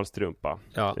luktade gammal strumpa.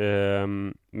 Ja.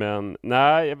 Men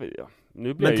nej,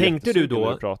 nu blir Men jag tänkte du då,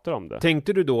 när du pratar om det.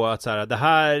 Tänkte du då att så här, det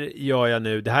här gör jag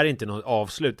nu, det här är inte något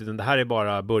avslut, utan det här är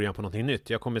bara början på någonting nytt.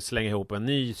 Jag kommer slänga ihop en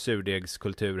ny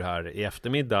surdegskultur här i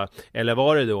eftermiddag. Eller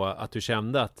var det då att du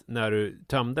kände att när du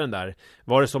tömde den där,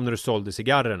 var det som när du sålde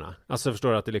cigarrerna? Alltså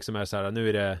förstår du att det liksom är så här, nu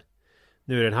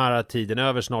är den här tiden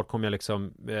över, snart kommer jag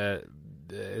liksom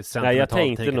nej, jag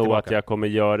tänkte nog att jag kommer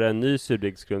göra en ny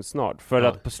surdegsgrund snart. För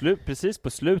att precis på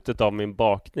slutet av min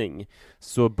bakning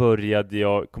så började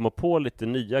jag komma på lite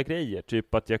nya grejer.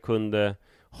 Typ att jag kunde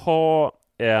ha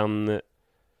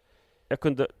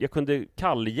jag kunde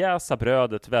kalljäsa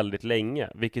brödet väldigt länge,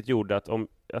 vilket gjorde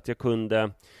att jag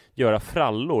kunde göra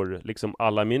frallor liksom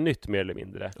alla minut mer eller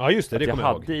mindre. Ja, just det, det kommer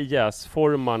jag ihåg. Jag hade i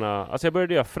jäsformarna, alltså jag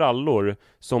började göra frallor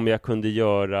som jag kunde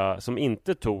göra, som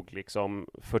inte tog liksom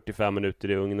 45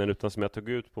 minuter i ugnen, utan som jag tog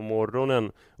ut på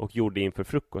morgonen och gjorde inför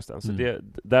frukosten. Så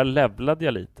där levlade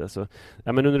jag lite. Så,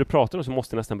 ja, men när du pratar om så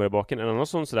måste jag nästan börja baka. En annan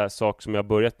sån sak som jag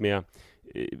börjat med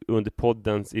under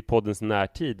poddens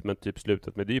närtid, men typ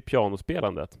slutat med, det är ju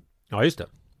pianospelandet. Ja, just det.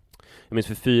 Jag minns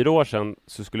för 4 år sedan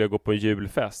så skulle jag gå på en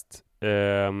julfest.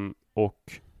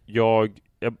 Och jag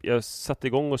satte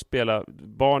igång och spela.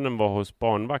 Barnen var hos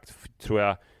barnvakt, tror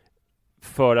jag,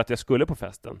 för att jag skulle på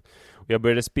festen. Och jag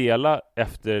började spela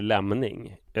efter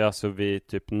lämning, alltså vid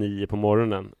typ 9 på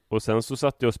morgonen. Och sen så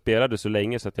satt jag och spelade så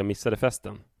länge så att jag missade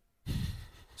festen,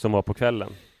 som var på kvällen.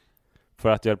 För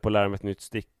att jag höll på att lära mig ett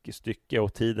nytt stycke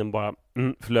och tiden bara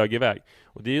flög iväg.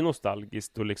 Och det är ju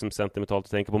nostalgiskt och liksom sentimentalt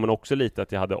att tänka på, men också lite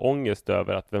att jag hade ångest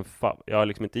över att jag har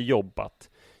liksom inte jobbat.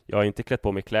 Jag har inte klätt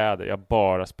på mig kläder, jag har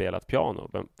bara spelat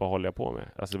piano. Vad håller jag på med?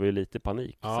 Alltså det var ju lite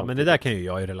panik. Ja, samtidigt. men det där kan ju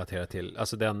jag relatera till.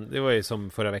 Alltså det var ju som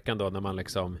förra veckan då, när man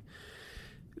liksom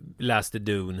läste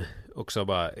Dune och så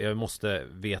bara, jag måste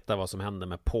veta vad som händer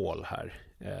med Paul här.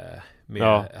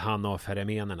 Med han och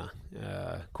feremenerna.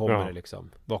 Kommer det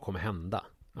liksom, vad kommer hända?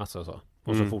 Alltså så.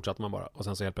 Och så fortsatte man bara. Och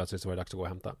sen så helt plötsligt så var det dags att gå och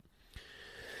hämta.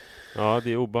 Ja,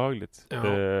 det är obehagligt. Ja.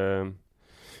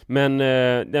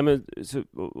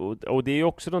 Och det är ju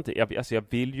också någonting, jag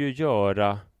vill ju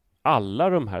göra alla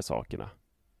de här sakerna.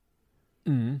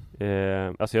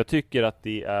 Alltså jag tycker att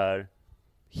det är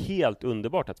helt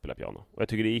underbart att spela piano. Och jag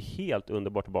tycker det är helt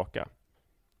underbart att baka.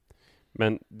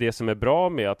 Men det som är bra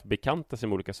med att bekanta sig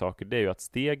med olika saker, det är ju att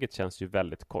steget känns ju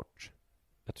väldigt kort.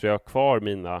 Jag tror jag har kvar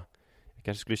jag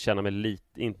kanske skulle känna mig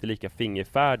inte lika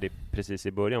fingerfärdig precis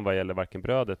i början vad gäller varken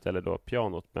brödet eller då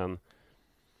pianot,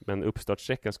 men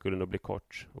uppstartsträckan skulle nog bli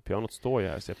kort. Och pianot står ju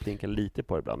här, så jag plinkar lite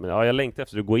på det ibland. Men ja, jag längtar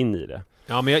efter att gå in i det.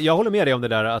 Ja, men jag håller med dig om det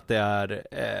där, att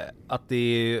det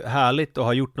är härligt att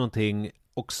ha gjort någonting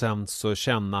och sen så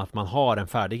känna att man har en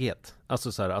färdighet.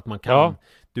 Alltså så här, att man kan,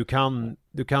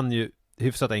 du kan ju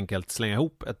hyfsat enkelt slänga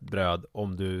ihop ett bröd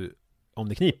om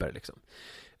det kniper liksom.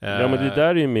 Ja, men det där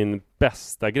är ju min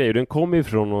bästa grej. Den kommer ju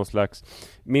från någon slags,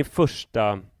 min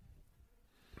första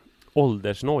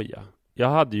åldersnoja. Jag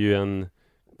hade ju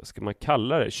vad ska man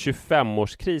kalla det?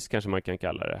 25-årskris kanske man kan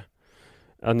kalla det.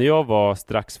 När jag var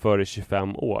strax före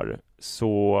 25 år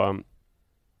så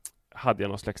hade jag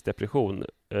någon slags depression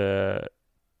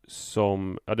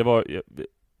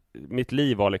mitt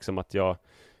liv var liksom att jag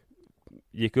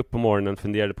gick upp på morgonen,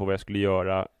 funderade på vad jag skulle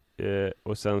göra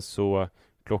och sen så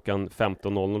klockan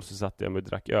 15.00 så satt jag mig och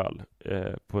drack öl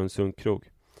på en sunkkrog.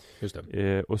 Just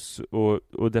det.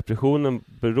 Och depressionen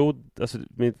berodde, alltså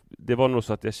det var nog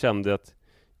så att jag kände att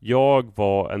jag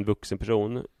var en vuxen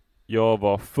person. Jag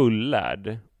var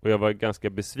fullärd och jag var ganska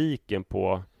besviken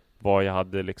på vad jag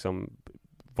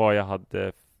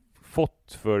hade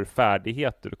fått för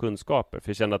färdigheter och kunskaper. För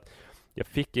jag kände att jag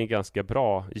fick en ganska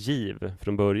bra giv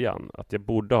från början. Att jag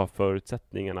borde ha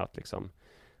förutsättningarna att liksom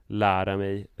lära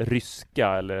mig ryska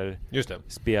eller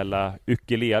spela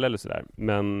ukulele eller sådär.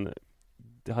 Men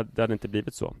det hade inte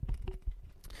blivit så.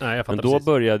 Nej, jag fattar. Men då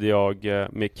började jag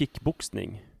med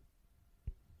kickboxning.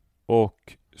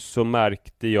 Och så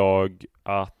märkte jag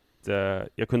att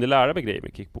jag kunde lära mig grejer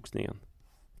med kickboxningen.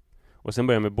 Och sen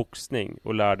började jag med boxning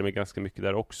och lärde mig ganska mycket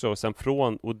där också. Och sen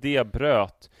och det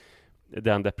bröt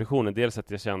den depressionen. Dels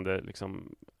att jag kände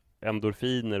liksom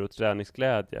endorfiner och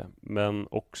träningsglädje. Men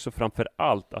också framför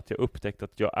allt att jag upptäckte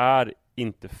att jag är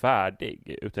inte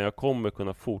färdig. Utan jag kommer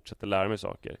kunna fortsätta lära mig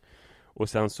saker. Och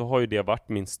sen så har ju det varit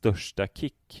min största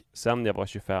kick sen jag var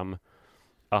 25.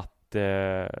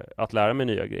 Att lära mig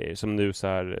nya grejer. Som nu så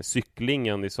här,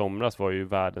 cyklingen i somras var ju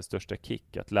världens största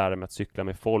kick. Att lära mig att cykla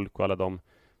med folk och alla de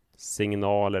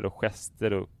signaler och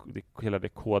gester och hela det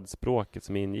kodspråket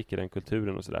som ingick i den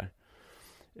kulturen och sådär.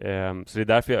 Så det är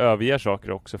därför jag överger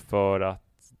saker också, för att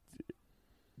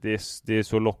det är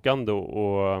så lockande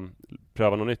att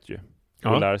pröva något nytt ju.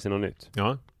 Och lära sig något nytt.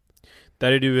 Ja.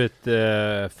 Där är du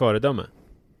ett föredöme.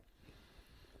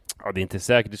 Ja, det är inte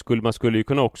säkert. Man skulle ju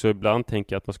kunna också ibland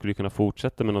tänka att man skulle kunna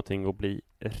fortsätta med någonting och bli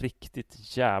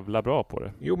riktigt jävla bra på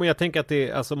det. Jo, men jag tänker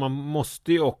att alltså man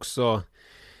måste ju också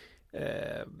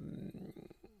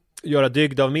göra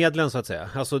dygd av medlen, så att säga.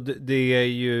 Alltså det är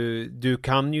ju, du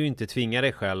kan ju inte tvinga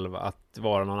dig själv att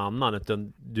vara någon annan,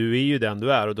 utan du är ju den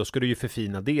du är, och då ska du ju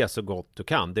förfina det så gott du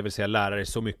kan. Det vill säga lära dig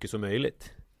så mycket som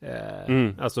möjligt.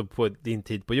 Alltså på din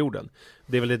tid på jorden.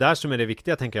 Det är väl det där som är det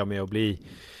viktiga, tänker jag, med att bli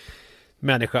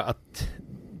människa, att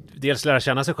dels lära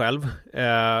känna sig själv,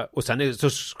 och sen så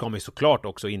ska man ju såklart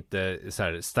också inte så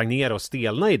här stagnera och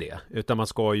stelna i det, utan man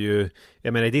ska ju,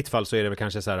 jag menar i ditt fall så är det väl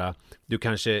kanske så här, du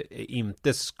kanske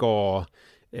inte ska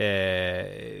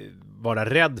vara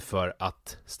rädd för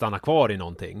att stanna kvar i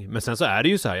någonting, men sen så är det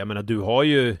ju så här, jag menar du har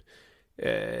ju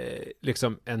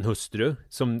liksom en hustru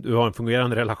som du har en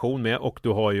fungerande relation med, och du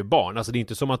har ju barn, alltså det är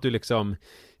inte som att du liksom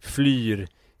flyr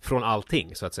från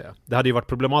allting, så att säga. Det hade ju varit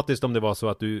problematiskt om det var så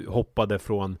att du hoppade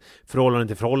från förhållande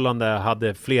till förhållande,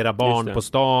 hade flera barn på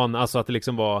stan, alltså att det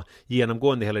liksom var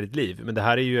genomgående hela ditt liv. Men det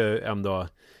här är ju ändå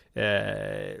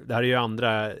det här är ju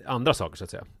andra saker, så att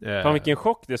säga. Fan, vilken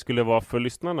chock det skulle vara för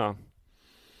lyssnarna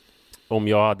om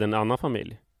jag hade en annan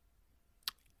familj.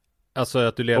 Alltså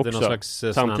att du levde också, någon slags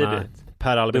samtidigt.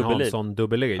 Per Albin Hansson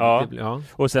dubbelliv. Ja.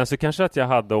 Och sen så kanske att jag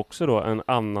hade också då en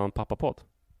annan pappapodd.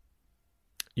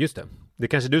 Just det. Det är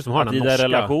kanske du som har den norska. I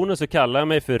den relationen så kallar jag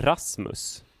mig för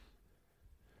Rasmus.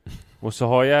 Och så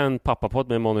har jag en pappapodd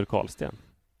med Manuel Karlsten.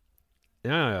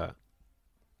 Ja.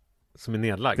 Som är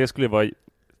nedlagd. Det skulle vara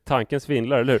tankens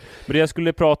vindlar, eller hur? Men det jag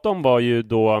skulle prata om var ju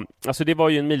då, alltså det var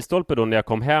ju en milstolpe då när jag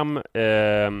kom hem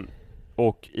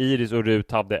och Iris och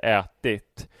Rut hade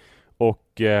ätit.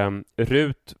 Och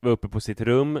Rut var uppe på sitt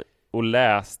rum och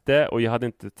läste, och jag hade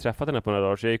inte träffat henne på några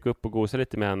dagar, så jag gick upp och gosade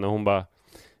lite med henne, och hon bara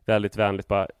väldigt vänligt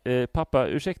bara, pappa,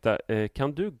 ursäkta,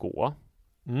 kan du gå?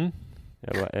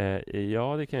 Jag bara,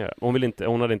 ja det kan jag göra.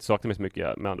 Hon hade inte saknat mig så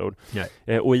mycket, med andra ord.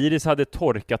 Och Iris hade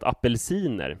torkat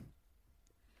apelsiner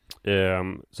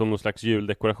som någon slags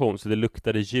juldekoration, så det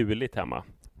luktade juligt hemma.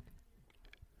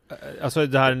 Alltså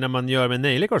det här när man gör med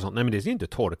nejlikor och sånt. Nej, men det är ju inte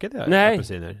torkade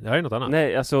apelsiner. Det här är något annat.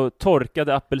 Nej, alltså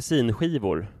torkade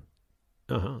apelsinskivor.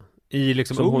 Aha. I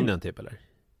liksom ugnen typ, eller?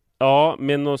 Ja,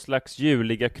 med någon slags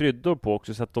juliga kryddor på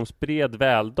också, så att de spred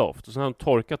väldoft. Och så har hon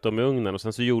torkat dem i ugnen, och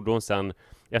sen så gjorde hon sen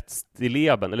ett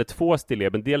stilleben, eller 2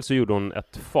 stilleben. Dels så gjorde hon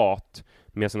ett fat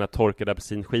med såna här torkade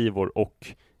apelsinskivor och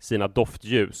sina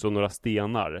doftljus och några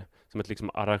stenar som ett liksom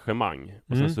arrangemang.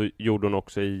 Och sen så gjorde hon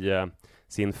också i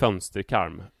sin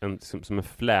fönsterkarm som en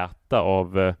fläta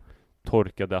av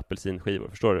torkade apelsinskivor,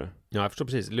 förstår du? Ja, jag förstår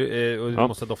precis. Och det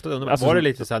måste ha doftat. Alltså, var det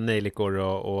lite så här nejlikor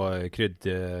och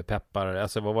kryddpeppar?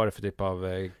 Alltså vad var det för typ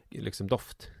av liksom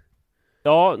doft?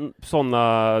 Ja,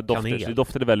 sådana dofter. Kanel. Så det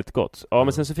doftade väldigt gott. Ja,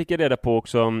 men sen så fick jag reda på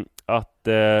också att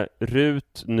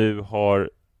Rut nu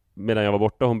har, medan jag var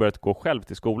borta, hon börjat gå själv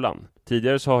till skolan.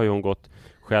 Tidigare så har ju hon gått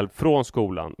själv från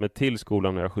skolan, men till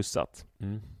skolan har jag skjutsat.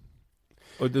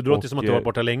 Och det låter som att du var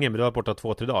borta länge, men du var borta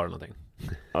 2-3 dagar eller någonting.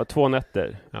 Ja, 2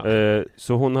 nätter. Ja.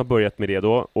 Så hon har börjat med det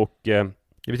då, och det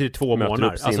betyder 2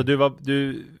 månader. Alltså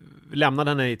du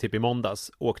lämnade henne typ i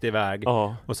måndags, åkte iväg,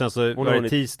 och sen så var det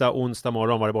tisdag, onsdag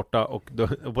morgon var det borta, och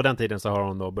på den tiden så har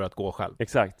hon då börjat gå själv.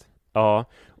 Exakt. Ja,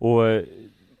 och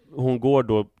hon går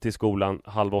då till skolan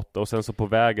 7:30, och sen så på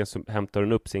vägen så hämtar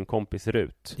hon upp sin kompis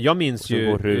Rut. Jag minns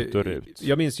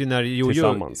ju när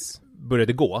Jojo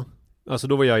började gå. Alltså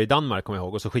då var jag i Danmark, kommer jag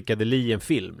ihåg, och så skickade Li en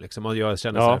film liksom, och jag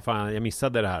kände så här, fan jag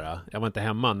missade det här. Jag var inte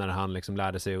hemma när han liksom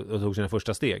lärde sig och tog sina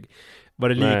första steg. Var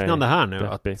det liknande här nu?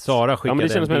 Att Sara skickade... Ja, men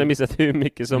det känns som att jag missat hur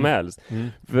mycket som helst.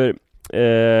 För,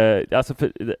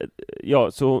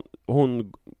 så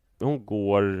hon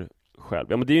går själv.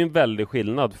 Ja, men det är ju en väldig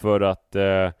skillnad, för att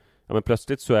men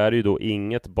plötsligt så är det ju då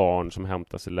inget barn som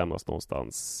hämtas eller lämnas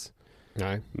någonstans.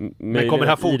 Nej. Men kommer det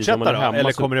här fortsätta då?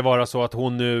 Eller kommer det vara så att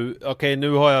hon nu,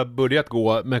 nu har jag börjat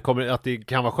gå, men kommer att det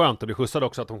kan vara skönt att bli skjutsad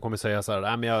också, att hon kommer säga så här,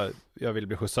 nej men jag vill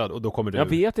bli skjutsad, och då kommer du... Jag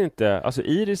vet inte. Alltså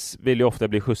Iris vill ju ofta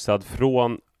bli skjutsad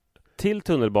till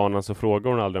tunnelbanan, så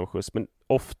frågar hon aldrig om skjuts, men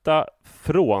ofta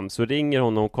så ringer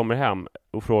hon när hon kommer hem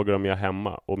och frågar om jag är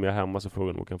hemma. Om jag är hemma så frågar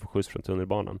hon om hon kan få skjuts från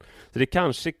tunnelbanan. Så det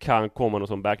kanske kan komma någon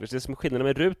sån backlash. Det som är skillnaden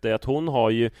med Rut är att hon har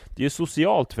ju, det är ju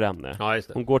socialt för henne. Ja, just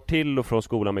det. Hon går till och från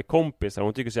skolan med kompisar.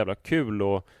 Hon tycker det är så jävla kul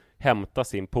att hämta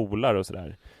sin polare och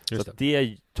sådär. Så att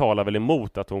det talar väl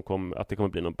emot att det kommer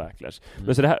bli någon backlash.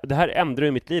 Men så det här ändrar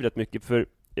ju mitt liv rätt mycket, för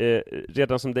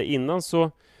redan som det innan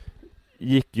så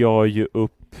gick jag ju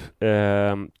upp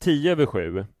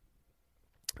 6:50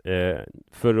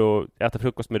 för att äta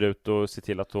frukost med Rut och se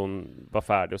till att hon var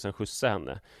färdig och sen skjutsa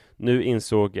henne. Nu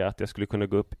insåg jag att jag skulle kunna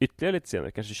gå upp ytterligare lite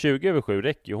senare, kanske 7:20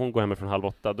 räcker ju. Hon går hem från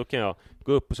 7:30, då kan jag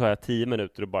gå upp och så har jag 10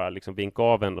 minuter och bara liksom vinka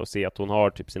av henne och se att hon har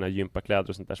typ sina gympakläder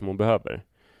och sånt där som hon behöver.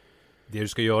 Det du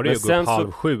ska göra är att gå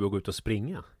upp 6:30 och gå ut och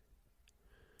springa.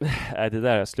 Nej, det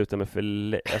där jag slutar med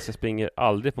alltså jag springer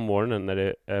aldrig på morgonen när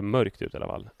det är mörkt ut i alla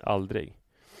fall. Aldrig.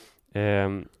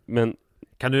 Men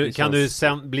kan du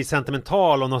bli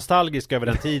sentimental och nostalgisk över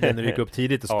den tiden när du gick upp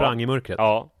tidigt och sprang i mörkret?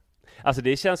 Ja. Alltså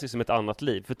det känns ju som ett annat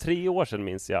liv. För 3 år sedan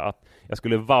minns jag att jag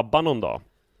skulle vabba någon dag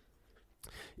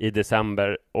i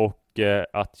december och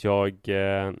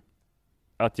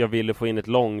att jag ville få in ett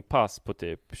långpass på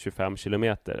typ 25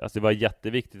 kilometer. Alltså det var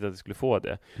jätteviktigt att jag skulle få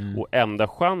det. Och enda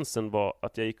chansen var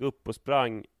att jag gick upp och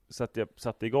sprang så att jag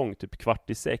satte igång typ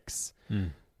 5:45.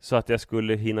 Så att jag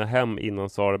skulle hinna hem innan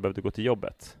Sara behövde gå till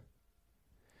jobbet.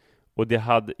 Och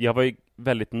jag var ju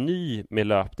väldigt ny med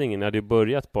löpningen. Jag hade ju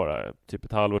börjat bara typ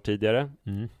ett halvår tidigare.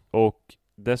 Och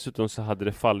dessutom så hade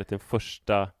det fallit den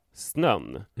första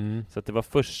snön. Så att det var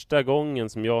första gången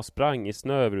som jag sprang i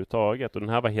snö överhuvudtaget. Och den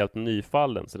här var helt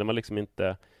nyfallen. Så den var liksom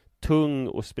inte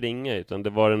tung att springa, utan det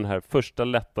var den här första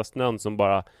lätta snön som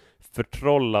bara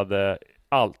förtrollade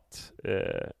allt.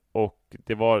 Och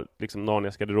det var liksom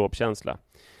Narnias garderobkänsla.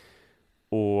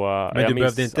 Men du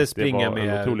behövde inte springa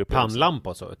med pannlampa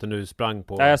och så, utan du sprang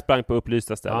på... Nej, jag sprang på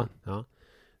upplysta ställen. Ja.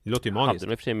 Det låter ju magiskt. Jag magiskt. hade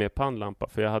med för sig med pannlampa,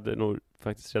 för jag hade nog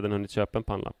faktiskt redan hunnit köpa en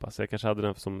pannlampa, så jag kanske hade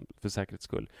den för säkerhets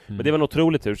skull. Men det var en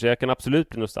otrolig tur, så jag kan absolut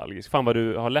bli nostalgisk. Fan vad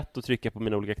du har lätt att trycka på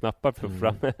mina olika knappar för att få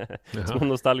fram små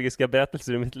nostalgiska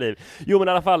berättelser i mitt liv. Jo, men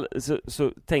i alla fall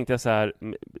så tänkte jag så här,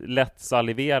 lätt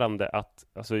saliverande att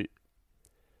alltså,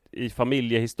 i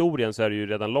familjehistorien så är det ju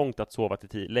redan långt att sova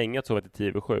till länge att sova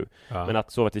till 10:07. Men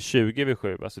att sova till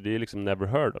 20:07, alltså det är ju liksom never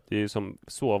heard of. Det är ju som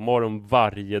sovmorgon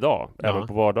varje dag, även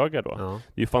på vardagar då.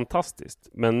 Det är ju fantastiskt.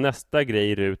 Men nästa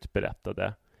grej Rut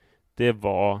berättade, det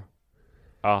var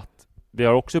att vi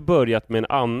har också börjat med en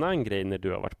annan grej när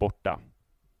du har varit borta.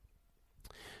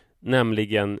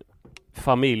 Nämligen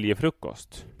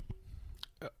familjefrukost.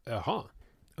 Jaha.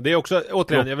 Det är också,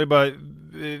 återigen, jag vill bara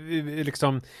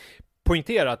liksom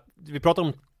poängtera att vi pratar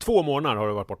om 2 månader har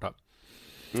du varit borta.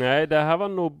 Nej, det här var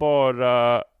nog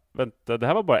bara... Vänta, det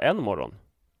här var bara en morgon. Nej,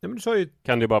 men du sa ju...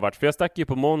 Kan det ju bara varit. För jag stack ju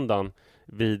på måndagen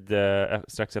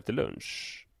strax efter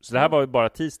lunch. Så det här var ju bara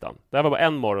tisdagen. Det här var bara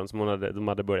en morgon som de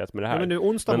hade börjat med det här. Nej, men nu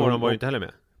onsdag morgon var ju inte heller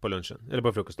med på lunchen. Eller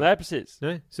på frukosten. Nej, precis.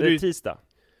 Nej, så det är tisdag.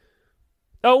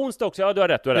 Ja, onsdag också. Ja, du har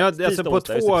rätt. Ja, alltså på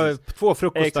två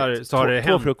frukostar. Exakt. Så har det hänt.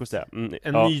 2 frukostar.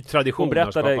 En ny tradition. Hon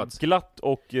berättade glatt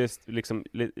och liksom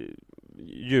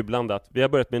jublande att vi har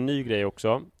börjat med en ny grej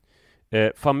också.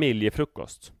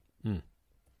 Familjefrukost.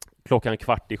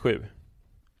 6:15.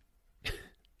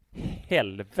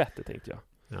 Helvete, tänkte jag.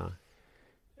 Ja.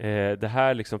 Det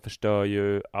här liksom förstör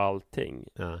ju allting.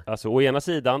 Alltså å ena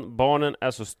sidan, barnen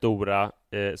är så stora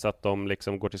så att de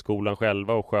liksom går till skolan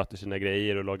själva och sköter sina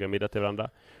grejer och lagar middag till varandra.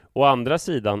 Å andra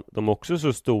sidan, de är också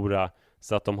så stora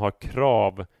så att de har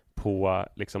krav på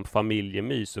liksom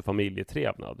familjemys och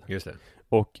familjetrevnad. Just det.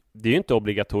 Och det är ju inte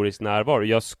obligatorisk närvaro.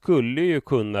 Jag skulle ju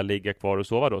kunna ligga kvar och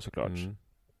sova då såklart.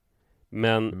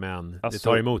 Men alltså,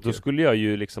 det tar emot då skulle jag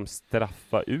ju liksom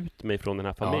straffa ut mig från den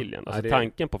här familjen. Alltså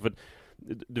tanken på, för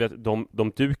du vet,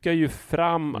 de dukar ju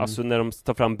fram, alltså när de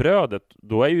tar fram brödet,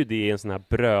 då är ju det en sån här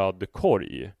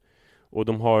brödkorg. Och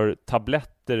de har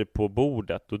tabletter på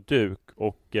bordet och duk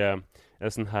och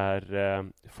en sån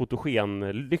här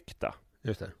fotogenlykta.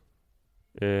 Just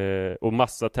det. Och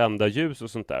massa tända ljus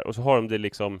och sånt där. Och så har de det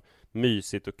liksom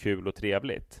mysigt och kul och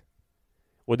trevligt.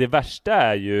 Och det värsta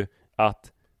är ju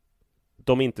att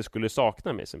de inte skulle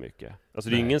sakna mig så mycket. Alltså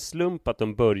det är ingen slump att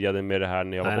de började med det här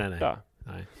när jag var borta.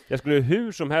 Nej. Jag skulle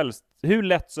hur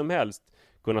lätt som helst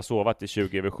kunna sova till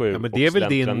 20:07 men det är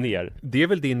väl ner. Det är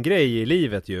väl din grej i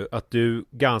livet ju, att du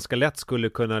ganska lätt skulle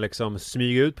kunna liksom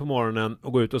smyga ut på morgonen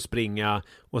och gå ut och springa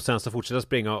och sen så fortsätta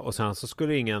springa och sen så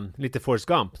skulle ingen, lite Forrest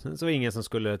Gump, så var ingen som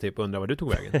skulle typ undra var du tog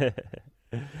vägen.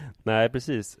 Nej,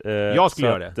 precis. Jag skulle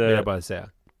göra det, vill jag bara säga.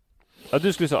 Ja,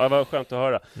 du skulle säga, vad skönt att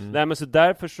höra. Nej, men så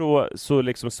därför så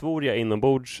liksom svor jag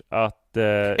inombords att...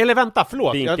 Eller vänta,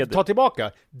 förlåt, jag tar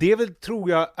tillbaka. Det väl tror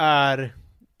jag är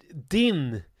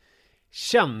din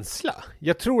känsla.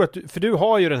 Jag tror att för du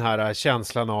har ju den här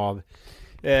känslan av...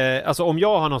 alltså om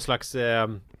jag har någon slags...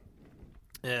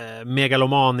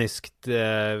 megalomaniskt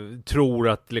tror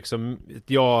att liksom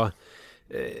jag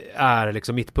är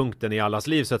liksom mittpunkten i allas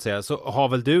liv så att säga, så har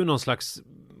väl du någon slags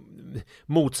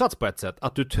motsats på ett sätt,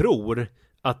 att du tror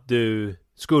att du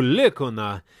skulle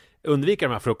kunna undvika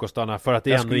de här frukostarna för att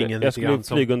det är ändå ingen... Jag skulle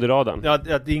flyga under radarn. Ja,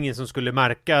 att det är ingen som skulle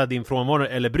märka din frånvaro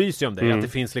eller bry sig om dig. Att det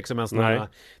finns liksom en sån här...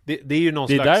 Det är ju någon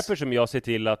slags... Det är därför som jag ser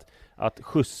till att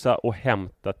skjutsa och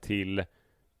hämta till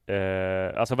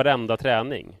alltså varenda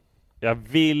träning. Jag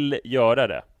vill göra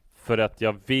det för att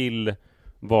jag vill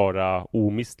vara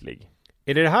omistlig.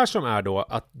 Är det här som är då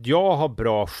att jag har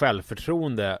bra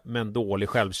självförtroende men dålig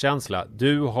självkänsla?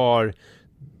 Du har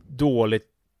dåligt...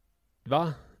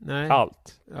 Va? Nej.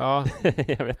 Allt. Ja.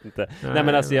 Jag vet inte. Nej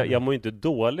men alltså jag mår ju inte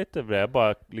dåligt över det. Jag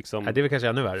bara liksom... Nej, det är väl kanske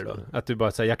ännu värre då. Att du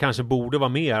bara säger, jag kanske borde vara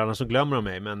med här, annars så glömmer de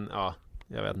mig. Men ja,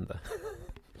 jag vet inte.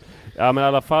 Ja men i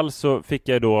alla fall så fick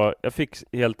jag fick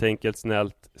helt enkelt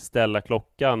snällt ställa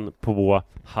klockan på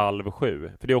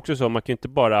 6:30. För det är också så, man kan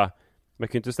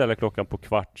ju inte ställa klockan på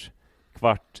kvart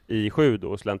 6:45 då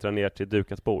och släntra ner till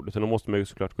dukat bord. Utan då måste man ju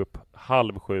såklart gå upp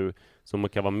 6:30 så man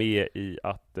kan vara med i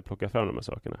att plocka fram de här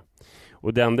sakerna.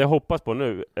 Och det enda jag hoppas på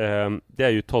nu, det är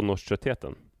ju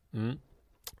tonårströttheten.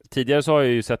 Tidigare så har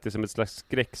jag ju sett det som ett slags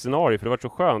skräckscenario, för det var så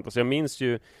skönt. Alltså jag minns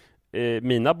ju,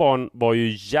 mina barn var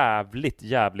ju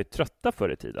jävligt trötta förr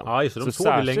i tiden. Ja, just det, de så sov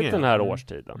särskilt länge. Den här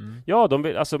årstiden. Ja,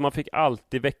 alltså man fick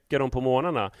alltid väcka dem på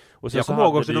morgnarna. Och jag kommer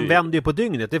ihåg också, de vände ju på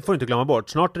dygnet, det får du inte glömma bort.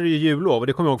 Snart är det ju jullov, och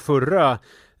det kommer jag ihåg förra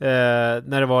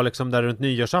när det var liksom där runt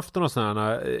nyårsafton och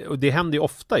sådana. Och det händer ju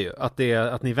ofta ju,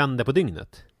 att ni vänder på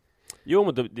dygnet. Jo,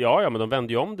 men men de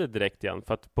vänder ju om det direkt igen.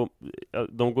 För att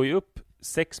de går ju upp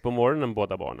 6 på morgonen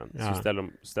båda barnen. Så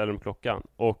ställer de klockan.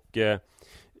 Och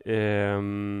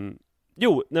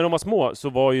när de var små så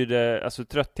var ju det, alltså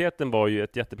tröttheten var ju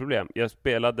ett jätteproblem. Jag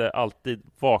spelade alltid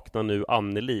Vakna nu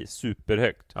Anneli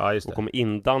superhögt. Ja, just det. Och kom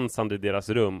indansande i deras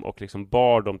rum och liksom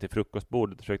bar dem till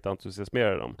frukostbordet och försökte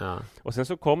entusiasmera dem. Ja. Och sen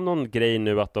så kom någon grej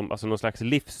nu att alltså någon slags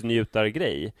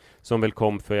livsnjutargrej som väl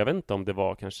kom för, jag vet inte om det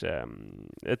var kanske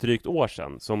ett drygt år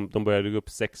sedan, som de började gå upp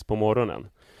 6 på morgonen.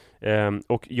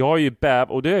 Och jag är ju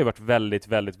och det har ju varit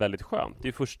väldigt skönt. Det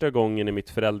är första gången i mitt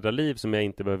föräldraliv som jag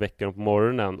inte behöver väcka dem på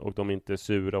morgonen och de inte är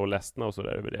sura och ledsna och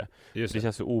sådär över det. Just det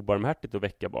känns så obarmhärtigt att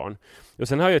väcka barn. Och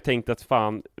sen har jag tänkt att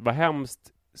fan, vad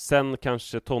hemskt sen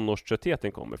kanske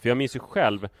tonårströttheten kommer. För jag minns ju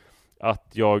själv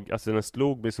att när den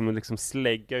slog mig som en liksom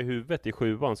slägga i huvudet i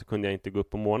 7:an, så kunde jag inte gå upp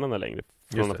på morgnarna längre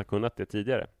från att ha kunnat det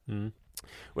tidigare.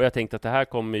 Och jag tänkte att det här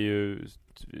kommer ju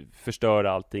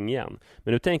förstöra allting igen.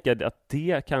 Men nu tänker jag att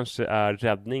det kanske är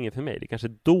räddningen för mig. Det är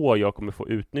kanske då jag kommer få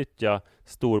utnyttja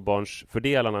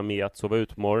storbarnsfördelarna med att sova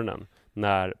ut på morgonen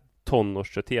när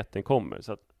tonårströttheten kommer.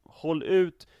 Så att håll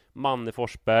ut, Manne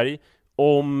Forsberg.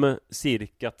 Om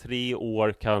cirka 3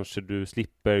 år kanske du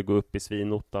slipper gå upp i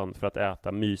svinottan för att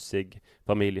äta mysig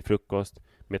familjefrukost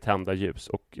med tända ljus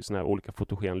och såna här olika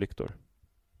fotogenlyktor.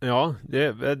 Ja,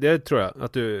 det tror jag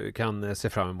att du kan se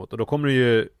fram emot. Och då kommer du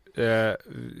ju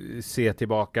se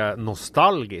tillbaka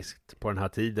nostalgiskt på den här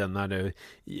tiden när du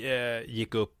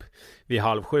gick upp vid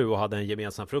 6:30 och hade en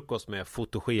gemensam frukost med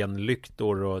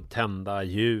fotogenlyktor och tända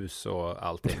ljus och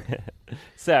allting.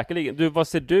 Säkerligen. Vad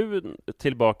ser du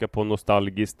tillbaka på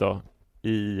nostalgiskt då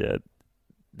i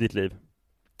ditt liv?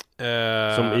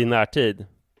 Som i närtid?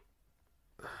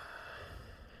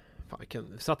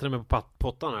 Fan, satte mig på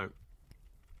pottan här.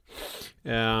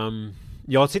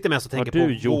 Jag sitter mest och tänker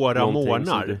på våra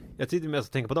morgnar. Jag sitter mest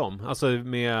och tänker på dem. Alltså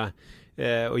med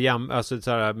alltså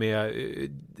så här med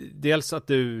dels att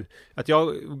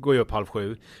jag går ju upp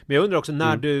 6:30. Men jag undrar också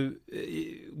när du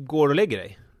går och lägger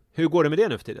dig. Hur går det med det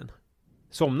nu för tiden?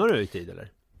 Somnar du i tid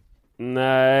eller?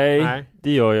 Nej,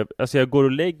 det gör jag. Alltså jag går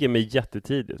och lägger mig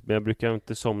jättetidigt, men jag brukar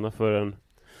inte somna förrän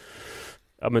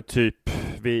typ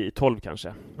vid 12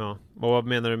 kanske. Ja. Och vad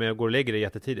menar du med att gå och lägger dig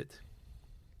jättetidigt?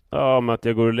 Ja, men att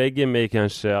jag går och lägger mig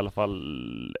kanske i alla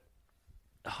fall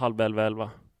 10:30.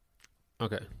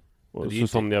 Okej. Och så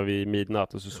somnar jag vid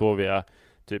midnatt och så sover jag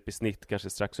typ i snitt kanske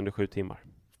strax under 7 timmar.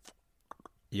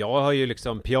 Jag har ju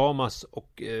liksom pyjamas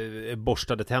och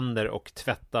borstade tänder och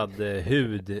tvättad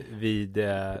hud vid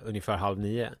ungefär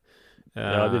 8:30.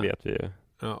 Ja, det vet vi ju.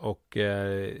 Ja, och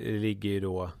ligger ju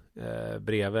då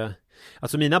bredvid.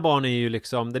 Alltså mina barn är ju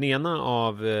liksom den ena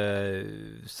av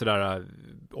sådär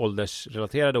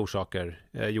åldersrelaterade orsaker.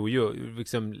 Jojo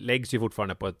liksom läggs ju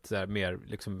fortfarande på ett mer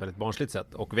liksom väldigt barnsligt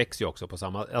sätt och växer ju också på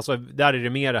samma. Alltså där är det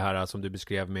mer det här som du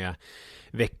beskrev med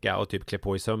väcka och typ klä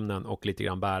på i sömnen och lite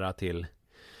grann bära till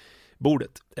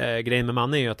bordet. Grejen med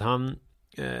Manne är ju att han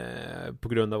på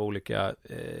grund av olika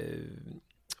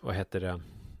vad heter det,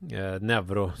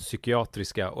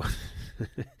 neuropsykiatriska och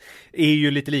är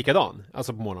ju lite likadan,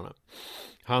 alltså på morgnarna.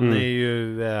 Han är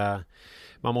ju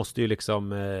man måste ju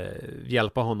liksom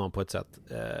hjälpa honom på ett sätt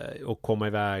och komma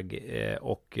iväg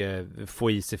och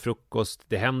få i sig frukost.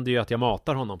 Det händer ju att jag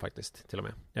matar honom faktiskt till och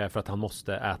med för att han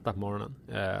måste äta på morgonen.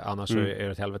 Annars så är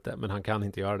det ett helvete, men han kan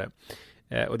inte göra det.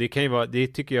 Och det kan ju vara, det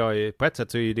tycker jag på ett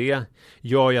sätt så är ju det,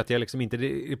 gör ju att jag liksom inte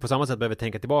på samma sätt behöver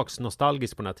tänka tillbaks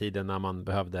nostalgiskt på den här tiden när man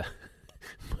behövde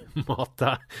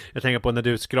mata. Jag tänker på när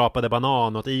du skrapade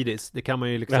banan åt Iris. Det kan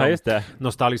man ju liksom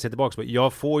nostalgiskt se tillbaka på.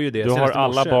 Jag får ju det. Du har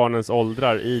alla barnens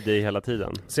åldrar i dig hela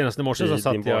tiden. Senaste morse så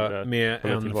satt jag med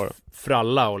en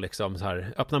fralla och liksom så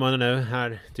här, öppna munnen nu,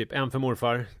 här, typ en för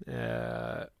morfar.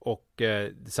 Och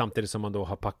samtidigt som man då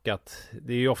har packat.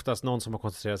 Det är ju oftast någon som har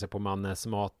koncentrerat sig på Mannes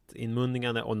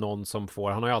matinmundigande och någon som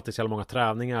får, han har ju alltid så jävla många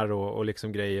träningar och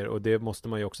liksom grejer, och det måste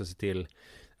man ju också se till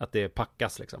att det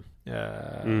packas liksom.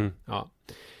 Ja.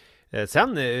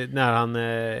 Sen när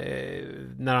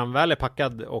han väl är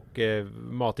packad och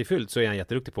matifylld så är han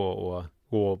jätteduktig på att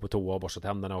gå på toa och borsta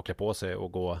tänderna och klä på sig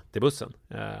och gå till bussen.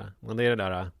 Men det är det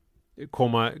där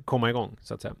komma igång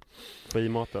så att säga. Få i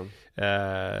maten.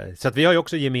 Så att vi har ju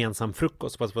också gemensam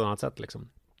frukost på ett annat sätt liksom.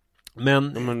 Men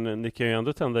ni kan ju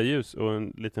ändå tända ljus och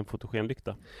en liten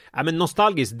fotogenlykta. Ja, men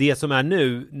nostalgiskt, det som är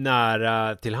nu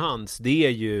nära till hands, det är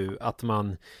ju att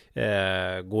man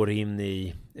går in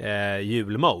i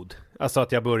julmode. Alltså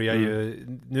att jag börjar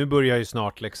nu börjar ju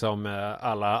snart liksom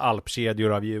alla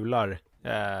alpkedjor av jular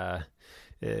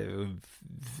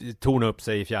torna upp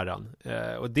sig i fjärran.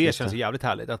 Och det känns ju jävligt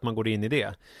härligt att man går in i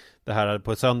det. Det här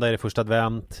på söndag är det första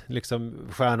advent, liksom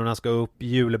stjärnorna ska upp,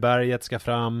 julberget ska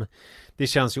fram. Det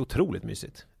känns ju otroligt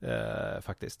mysigt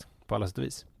faktiskt, på alla sätt och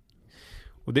vis.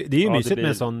 Och det är ju mysigt med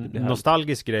en sån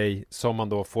nostalgisk grej som man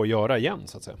då får göra igen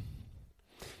så att säga.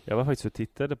 Jag var faktiskt och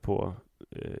tittade på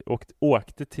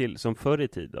åkte till, som förr i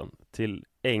tiden, till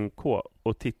NK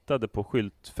och tittade på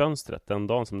skyltfönstret den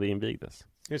dagen som det invigdes.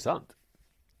 Är det sant?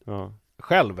 Ja.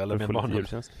 Själv eller med barnen?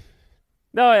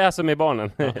 Ja, alltså med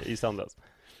barnen i söndags.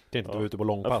 Det är inte att du var ute på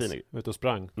långpass, ute och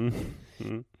sprang.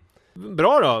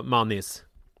 Bra då, Mannis.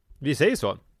 Vi säger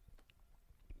så.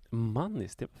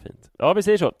 Mannis, det var fint. Ja, vi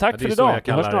säger så. Tack för idag.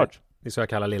 Vi hörs snart. Det är så jag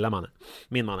kallar lilla mannen.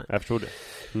 Min mannen. Jag förstår det.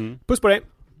 Puss på dig.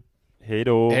 Hej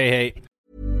då. Hej, hej.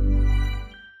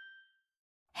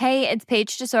 Hey, it's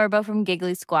Paige DeSorbo from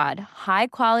Giggly Squad. High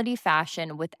quality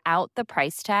fashion without the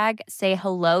price tag. Say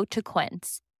hello to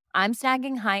Quince. I'm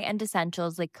snagging high-end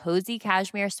essentials like cozy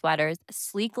cashmere sweaters,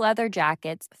 sleek leather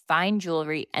jackets, fine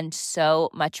jewelry, and so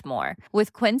much more.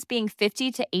 With Quince being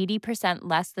 50 to 80%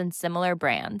 less than similar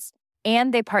brands.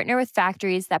 And they partner with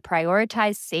factories that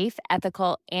prioritize safe,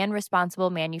 ethical, and responsible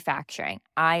manufacturing.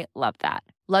 I love that.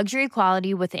 Luxury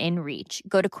quality within reach.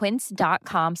 Go to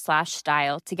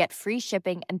quince.com/style to get free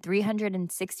shipping and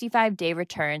 365-day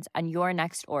returns on your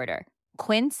next order.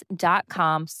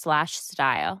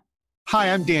 Quince.com/style.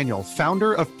 Hi, I'm Daniel,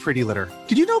 founder of Pretty Litter.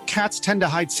 Did you know cats tend to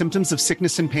hide symptoms of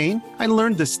sickness and pain? I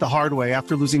learned this the hard way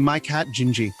after losing my cat,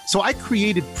 Gingy. So I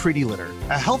created Pretty Litter,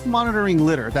 a health monitoring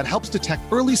litter that helps detect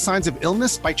early signs of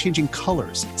illness by changing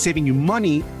colors, saving you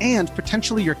money and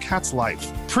potentially your cat's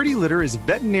life. Pretty Litter is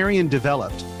veterinarian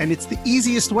developed, and it's the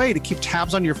easiest way to keep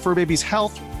tabs on your fur baby's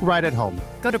health right at home.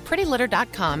 Go to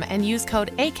prettylitter.com and use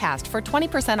code ACAST for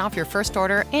 20% off your first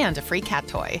order and a free cat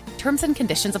toy. Terms and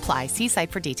conditions apply. See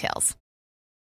site for details.